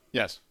Sedano.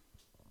 Yes.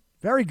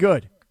 Very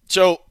good.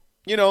 So,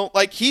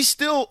 he's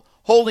still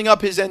holding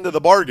up his end of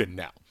the bargain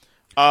now.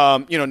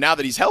 Now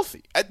that he's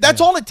healthy. That's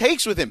all it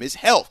takes with him is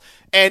health.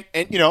 And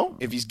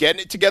if he's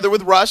getting it together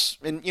with Russ,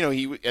 and,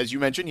 he, as you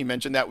mentioned, he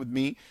mentioned that with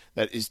me,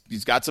 that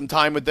he's got some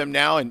time with them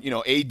now. And,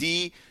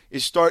 AD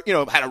is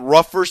had a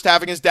rough first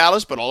half against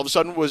Dallas, but all of a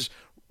sudden was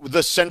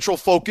the central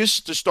focus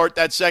to start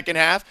that second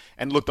half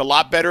and looked a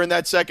lot better in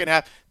that second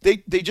half. They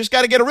just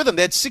got to get a rhythm.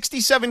 They had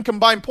 67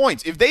 combined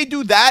points. If they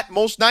do that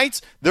most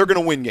nights, they're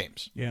going to win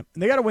games. Yeah,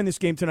 and they got to win this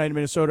game tonight in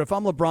Minnesota. If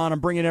I'm LeBron, I'm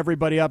bringing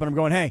everybody up, and I'm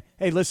going, hey,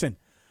 listen,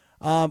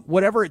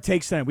 whatever it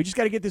takes tonight. We just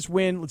got to get this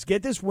win. Let's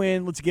get this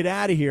win. Let's get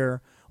out of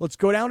here. Let's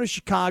go down to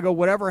Chicago.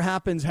 Whatever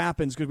happens,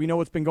 because we know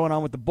what's been going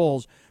on with the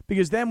Bulls.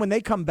 Because then when they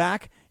come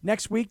back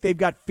next week, they've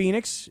got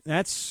Phoenix.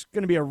 That's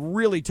going to be a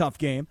really tough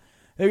game.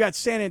 They've got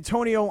San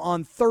Antonio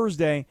on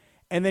Thursday,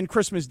 and then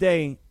Christmas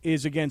Day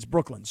is against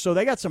Brooklyn. So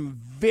they got some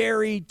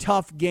very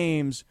tough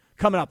games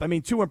coming up. I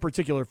mean, 2 in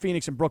particular,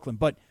 Phoenix and Brooklyn.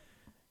 But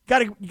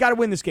you got to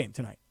win this game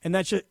tonight. And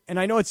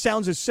I know it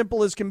sounds as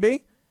simple as can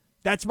be.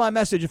 That's my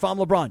message if I'm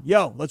LeBron.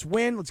 Yo, let's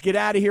win. Let's get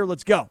out of here.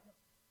 Let's go.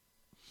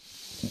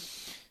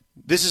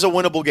 This is a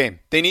winnable game.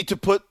 They need to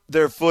put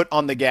their foot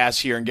on the gas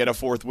here and get a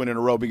 4th win in a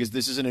row because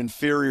this is an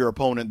inferior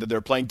opponent that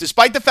they're playing,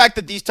 despite the fact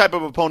that these type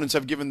of opponents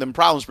have given them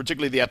problems,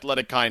 particularly the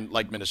athletic kind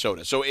like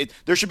Minnesota. So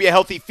there should be a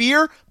healthy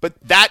fear, but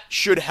that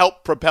should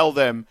help propel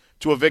them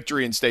to a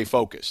victory and stay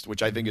focused,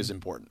 which I think is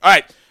important. All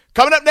right.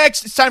 Coming up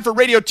next, it's time for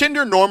Radio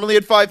Tinder, normally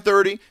at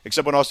 5:30,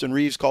 except when Austin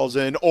Reeves calls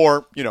in,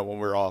 or, when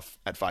we're off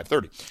at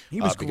 5:30. He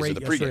was great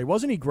yesterday.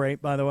 Wasn't he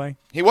great, by the way?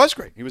 He was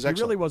great. He was excellent.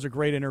 He really was a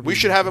great interview. We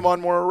should have him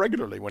on more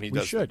regularly when he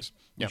does things.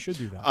 We should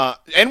do that.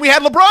 And we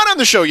had LeBron on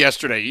the show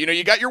yesterday.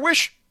 You got your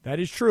wish. That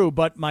is true,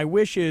 but my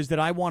wish is that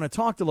I want to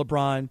talk to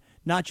LeBron,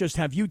 not just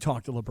have you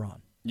talk to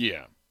LeBron.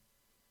 Yeah.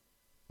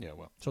 Yeah,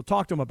 well. So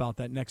talk to him about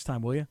that next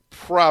time, will you?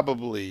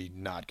 Probably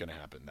not going to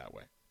happen that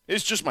way.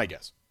 It's just my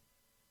guess.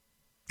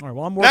 All right,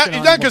 well, I'm working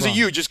on not because of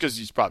you, just because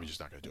he's probably just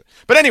not going to do it.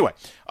 But anyway,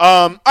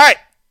 all right.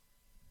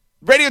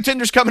 Radio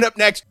Tinder's coming up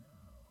next.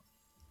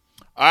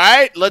 All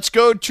right, let's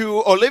go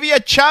to Olivia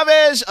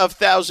Chavez of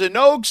Thousand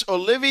Oaks.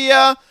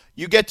 Olivia,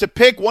 you get to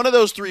pick one of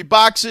those 3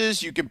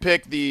 boxes. You can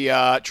pick the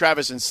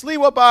Travis and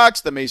Sliwa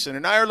box, the Mason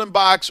and Ireland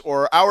box,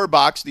 or our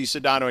box, the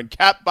Sedano and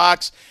Cap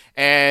box,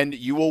 and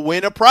you will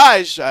win a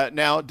prize.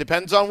 Now, it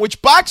depends on which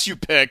box you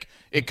pick.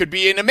 It could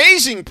be an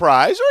amazing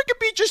prize, or it could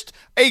be just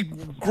a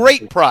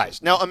great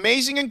prize. Now,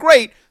 amazing and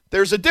great,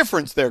 there's a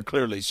difference there,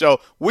 clearly. So,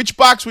 which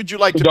box would you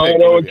like to pick?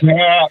 Sedano and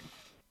Cap.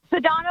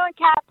 Sedano and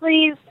Cap,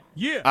 please.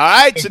 Yeah. All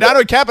right, Sedano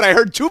and Cap, and I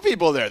heard 2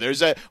 people there.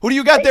 Who do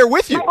you got there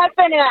with you? My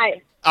husband and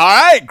I.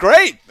 All right,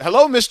 great.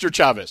 Hello, Mr.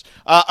 Chavez.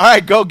 All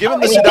right, go. Give him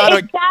the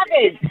Sedano. It's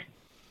savage.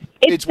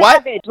 It's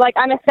what? savage. Like,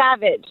 I'm a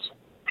savage.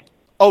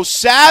 Oh,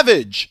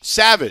 savage.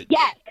 Savage.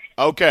 Yes.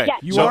 Okay. Yes.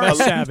 You are a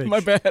savage.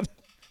 My bad.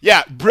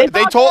 Yeah,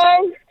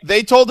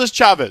 they told us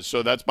Chavez,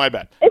 so that's my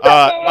bad. It's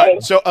okay.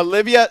 So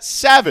Olivia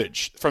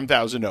Savage from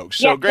Thousand Oaks.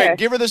 So Yes, great, sir.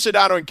 give her the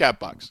Sedano and Cap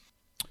box.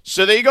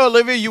 So there you go,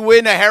 Olivia. You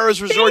win a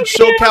Harrah's Resort Thank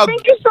you. SoCal.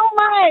 Thank you so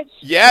much.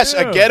 Yes,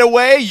 Yeah. a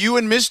getaway. You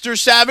and Mr.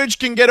 Savage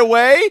can get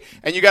away,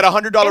 and you got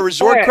 $100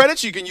 resort sir.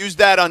 credits. You can use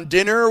that on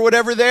dinner or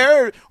whatever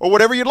there, or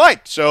whatever you'd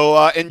like.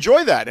 So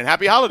enjoy that, and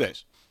happy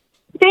holidays.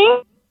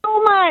 Thank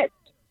so much.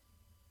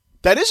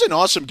 That is an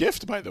awesome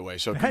gift, by the way.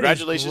 So That is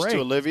congratulations great. to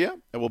Olivia.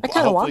 And we'll I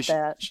kinda hopefully want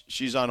that.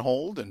 she's on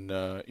hold. And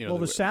Well,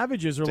 the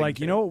Savages are like,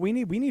 you know what? We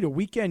need a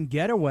weekend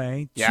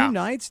getaway. Yeah. 2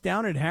 nights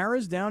down at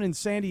Harrah's, down in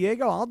San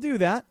Diego. I'll do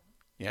that.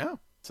 Yeah.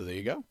 So there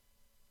you go.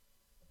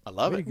 I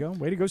love it. Way to go,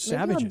 Maybe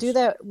Savages. I'll do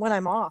that when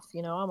I'm off.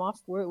 I'm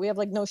off. We have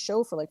no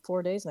show for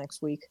 4 days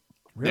next week.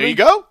 There you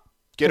go.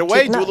 Get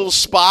away. Do a little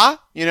spa,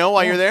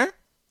 while you're there.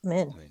 I'm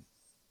in.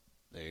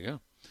 There you go.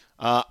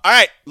 All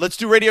right. Let's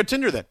do Radio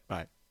Tinder then. All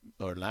right.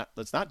 Or not.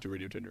 Let's not do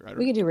Radio Tinder.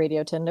 We can do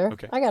Radio Tinder.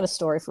 Okay. I got a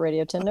story for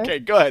Radio Tinder. Okay.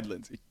 Go ahead,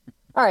 Lindsey.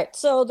 All right.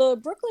 So the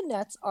Brooklyn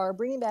Nets are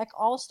bringing back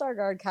All-Star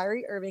guard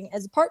Kyrie Irving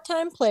as a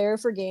part-time player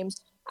for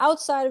games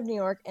outside of New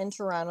York and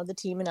Toronto, the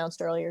team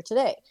announced earlier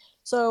today.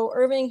 So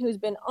Irving, who's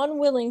been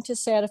unwilling to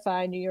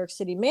satisfy New York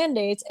City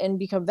mandates and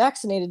become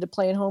vaccinated to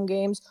play in home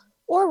games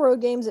or road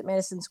games at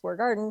Madison Square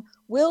Garden,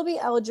 will be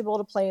eligible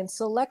to play in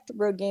select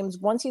road games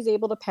once he's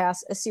able to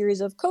pass a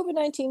series of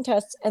COVID-19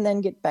 tests and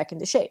then get back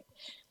into shape.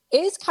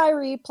 Is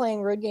Kyrie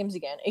playing road games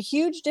again a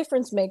huge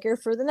difference maker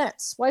for the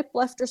Nets? Swipe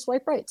left or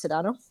swipe right,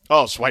 Sedano?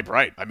 Oh, swipe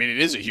right. I mean, it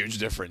is a huge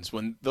difference.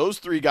 When those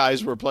three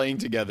guys were playing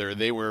together,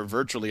 they were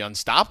virtually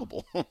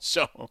unstoppable.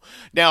 So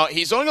now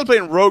he's only going to play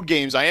in road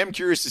games. I am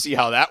curious to see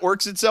how that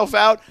works itself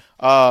out.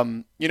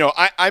 I'm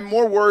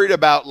more worried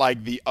about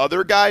the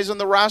other guys on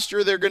the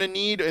roster they're going to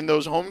need in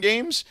those home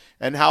games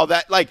and how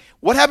that,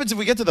 what happens if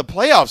we get to the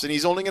playoffs and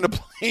he's only going to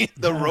play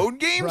the road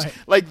games?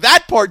 Right.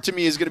 That part to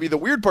me is going to be the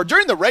weird part.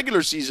 During the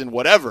regular season,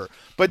 whatever.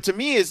 But to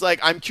me, it's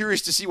I'm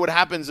curious to see what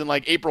happens in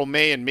April,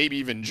 May, and maybe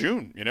even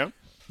June,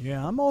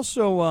 Yeah, I'm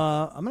also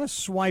I'm going to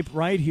swipe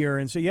right here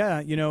and say,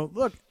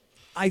 look,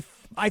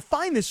 I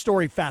find this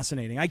story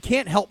fascinating. I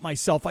can't help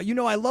myself. I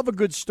love a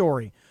good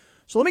story.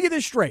 So let me get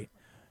this straight.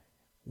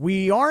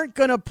 We aren't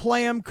going to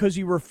play him because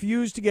he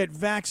refused to get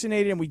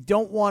vaccinated and we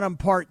don't want him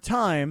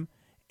part-time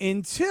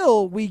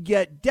until we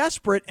get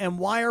desperate. And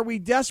why are we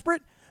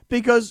desperate?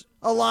 Because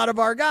a lot of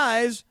our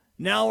guys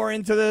now are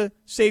into the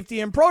safety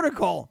and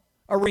protocol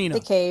arena.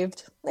 They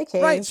caved.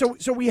 Right, so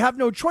we have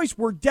no choice.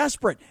 We're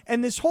desperate.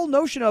 And this whole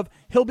notion of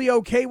he'll be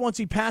okay once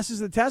he passes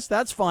the test,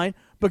 that's fine,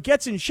 but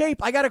gets in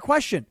shape, I got a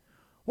question.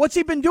 What's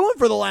he been doing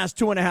for the last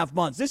 2.5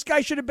 months? This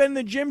guy should have been in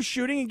the gym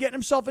shooting and getting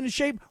himself into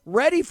shape,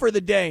 ready for the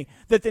day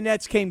that the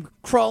Nets came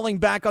crawling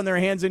back on their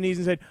hands and knees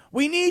and said,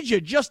 we need you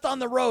just on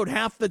the road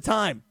half the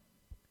time.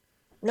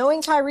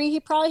 Knowing Kyrie, he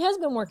probably has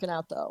been working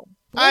out, though.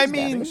 I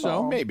mean,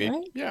 so maybe.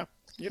 Right? Yeah,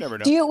 you never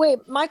know.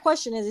 My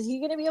question is he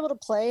going to be able to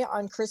play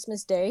on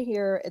Christmas Day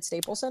here at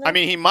Staples Center? I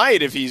mean, he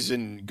might if he's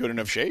in good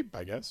enough shape,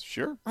 I guess.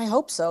 Sure. I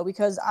hope so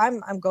because I'm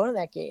going to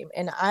that game,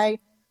 and I've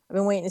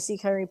been waiting to see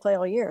Kyrie play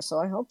all year, so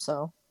I hope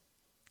so.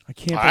 I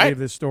can't believe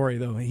this story,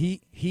 though.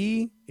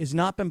 He has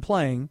not been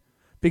playing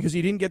because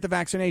he didn't get the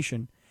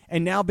vaccination,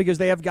 and now because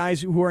they have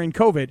guys who are in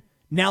COVID,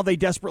 now they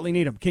desperately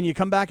need him. Can you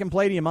come back and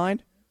play? Do you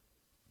mind?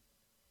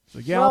 So,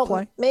 I'll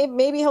play.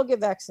 Maybe he'll get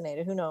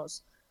vaccinated. Who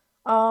knows?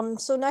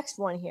 So next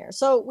one here.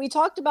 So we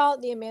talked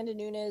about the Amanda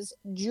Nunes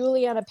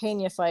Juliana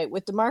Pena fight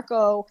with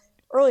DeMarco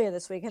earlier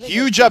this week.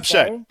 Huge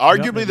upset.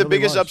 Arguably the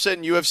biggest upset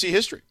in UFC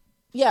history.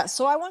 Yeah,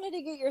 so I wanted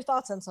to get your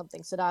thoughts on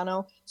something,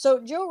 Sedano. So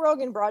Joe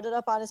Rogan brought it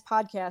up on his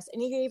podcast,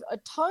 and he gave a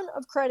ton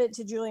of credit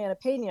to Juliana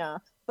Pena,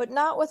 but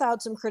not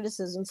without some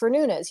criticism for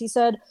Nunes. He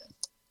said,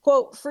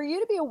 quote, for you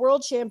to be a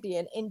world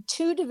champion in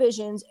 2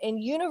 divisions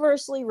and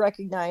universally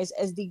recognized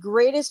as the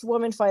greatest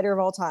woman fighter of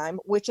all time,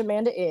 which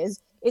Amanda is,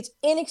 it's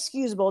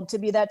inexcusable to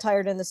be that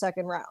tired in the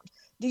second round.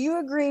 Do you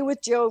agree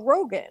with Joe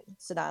Rogan,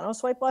 Sedano?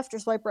 Swipe left or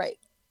swipe right?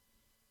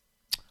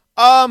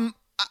 I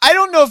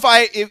don't know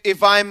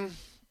if I'm...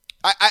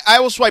 I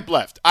will swipe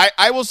left.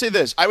 I will say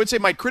this. I would say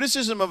my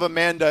criticism of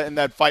Amanda in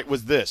that fight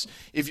was this.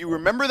 If you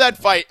remember that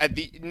fight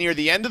near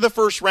the end of the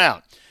first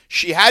round,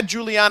 she had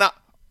Juliana,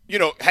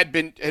 had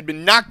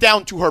been knocked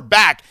down to her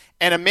back,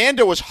 and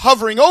Amanda was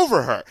hovering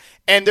over her.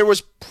 And there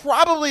was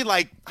probably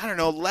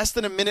less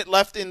than a minute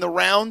left in the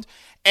round.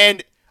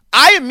 And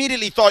I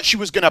immediately thought she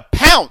was going to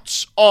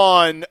pounce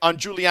on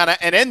Juliana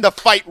and end the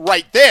fight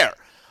right there.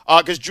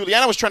 Because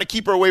Juliana was trying to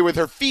keep her away with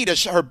her feet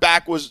as her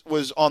back was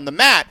on the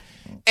mat.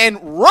 And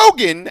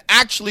Rogan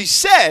actually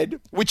said,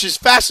 which is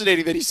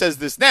fascinating that he says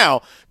this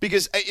now,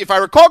 because if I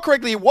recall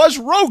correctly, it was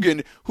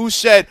Rogan who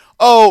said,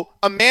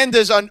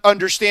 Amanda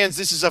understands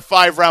this is a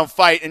 5-round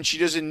fight and she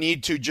doesn't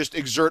need to just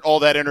exert all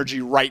that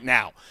energy right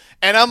now.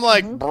 And I'm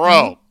like,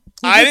 bro,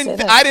 I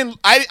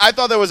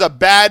thought that was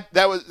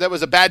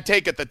a bad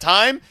take at the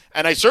time,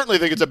 and I certainly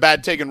think it's a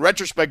bad take in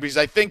retrospect because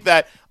I think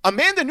that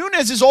Amanda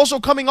Nunes is also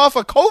coming off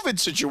a COVID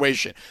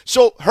situation.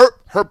 So her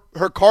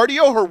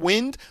cardio, her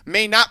wind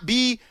may not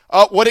be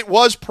what it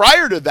was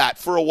prior to that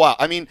for a while.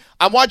 I mean,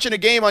 I'm watching a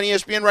game on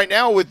ESPN right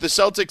now with the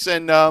Celtics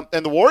and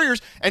the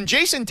Warriors, and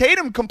Jason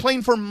Tatum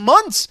complained for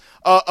months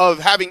of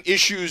having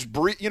issues,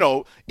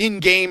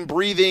 in-game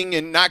breathing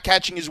and not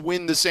catching his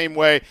wind the same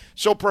way.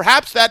 So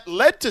perhaps that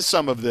led to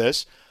some of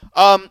this.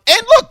 And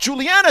look,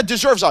 Juliana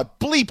deserves a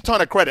bleep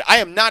ton of credit. I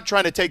am not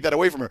trying to take that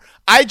away from her.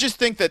 I just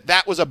think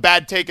that was a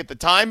bad take at the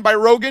time by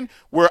Rogan,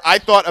 where I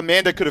thought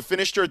Amanda could have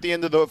finished her at the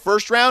end of the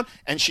first round,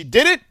 and she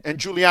did it, and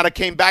Juliana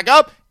came back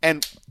up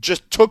and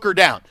just took her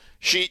down.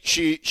 She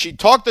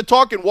talked the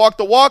talk and walked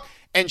the walk,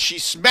 and she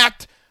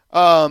smacked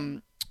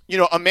Amanda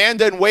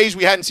in ways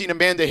we hadn't seen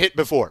Amanda hit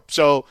before.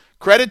 So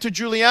credit to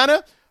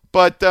Juliana.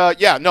 But,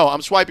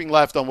 I'm swiping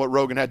left on what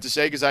Rogan had to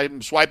say because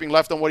I'm swiping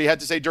left on what he had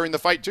to say during the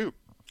fight, too.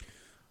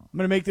 I'm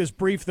going to make this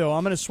brief, though.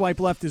 I'm going to swipe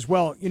left as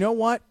well. You know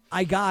what?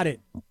 I got it.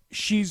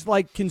 She's,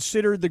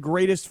 considered the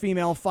greatest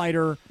female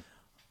fighter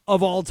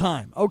of all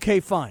time. Okay,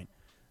 fine.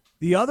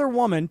 The other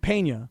woman,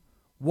 Pena,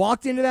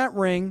 walked into that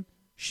ring.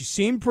 She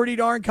seemed pretty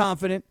darn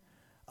confident.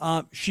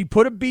 She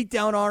put a beat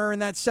down on her in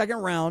that second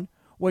round.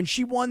 When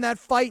she won that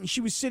fight and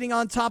she was sitting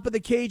on top of the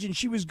cage and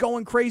she was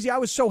going crazy, I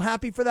was so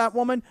happy for that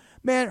woman.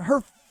 Man,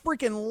 her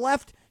freaking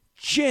left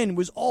chin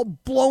was all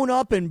blown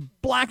up and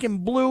black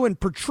and blue and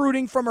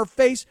protruding from her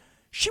face.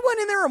 She went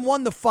in there and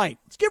won the fight.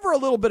 Let's give her a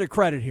little bit of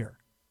credit here.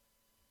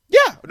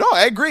 Yeah, no,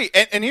 I agree.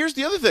 And here's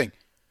the other thing.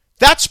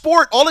 That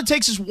sport, all it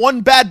takes is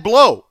one bad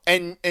blow,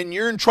 and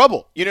you're in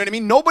trouble. You know what I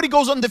mean? Nobody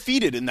goes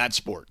undefeated in that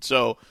sport.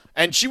 So,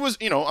 and she was,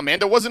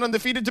 Amanda wasn't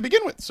undefeated to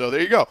begin with. So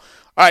there you go. All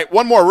right,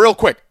 one more real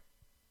quick.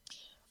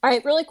 All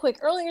right, really quick.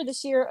 Earlier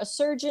this year, a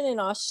surgeon in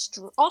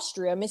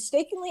Austria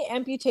mistakenly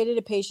amputated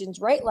a patient's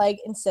right leg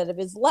instead of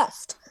his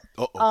left.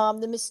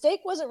 The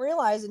mistake wasn't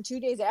realized until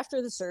 2 days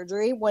after the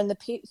surgery when the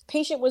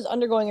patient was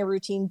undergoing a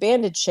routine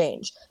bandage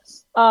change.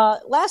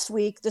 Last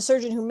week, the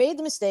surgeon who made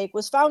the mistake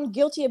was found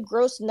guilty of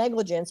gross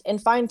negligence and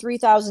fined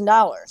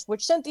 $3,000,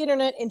 which sent the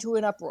internet into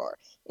an uproar.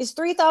 Is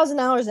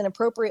 $3,000 an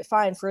appropriate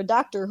fine for a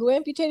doctor who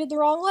amputated the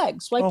wrong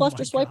leg? Swipe left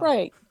or swipe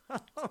right?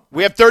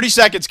 We have 30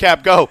 seconds,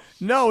 Cap. Go.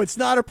 No, it's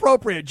not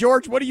appropriate.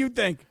 George, what do you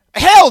think?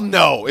 Hell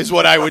no is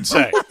what I would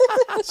say.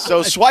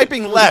 So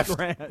swiping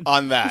left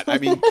on that. I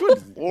mean,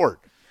 good Lord.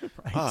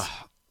 Right.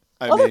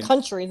 Other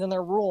countries and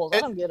their rules.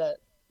 I don't get it.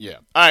 Yeah.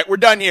 All right, we're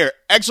done here.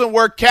 Excellent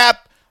work,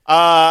 Cap.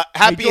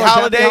 Happy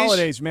holidays. Happy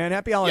holidays, man.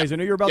 Happy holidays. Yep. I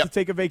know you're about to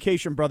take a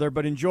vacation, brother,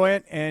 but enjoy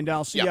it, and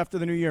I'll see you after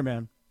the new year,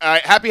 man. All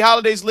right. Happy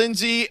holidays,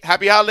 Lindsey.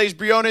 Happy holidays,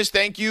 Briones.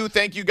 Thank you.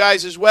 Thank you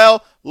guys as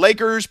well.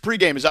 Lakers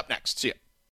pregame is up next. See ya.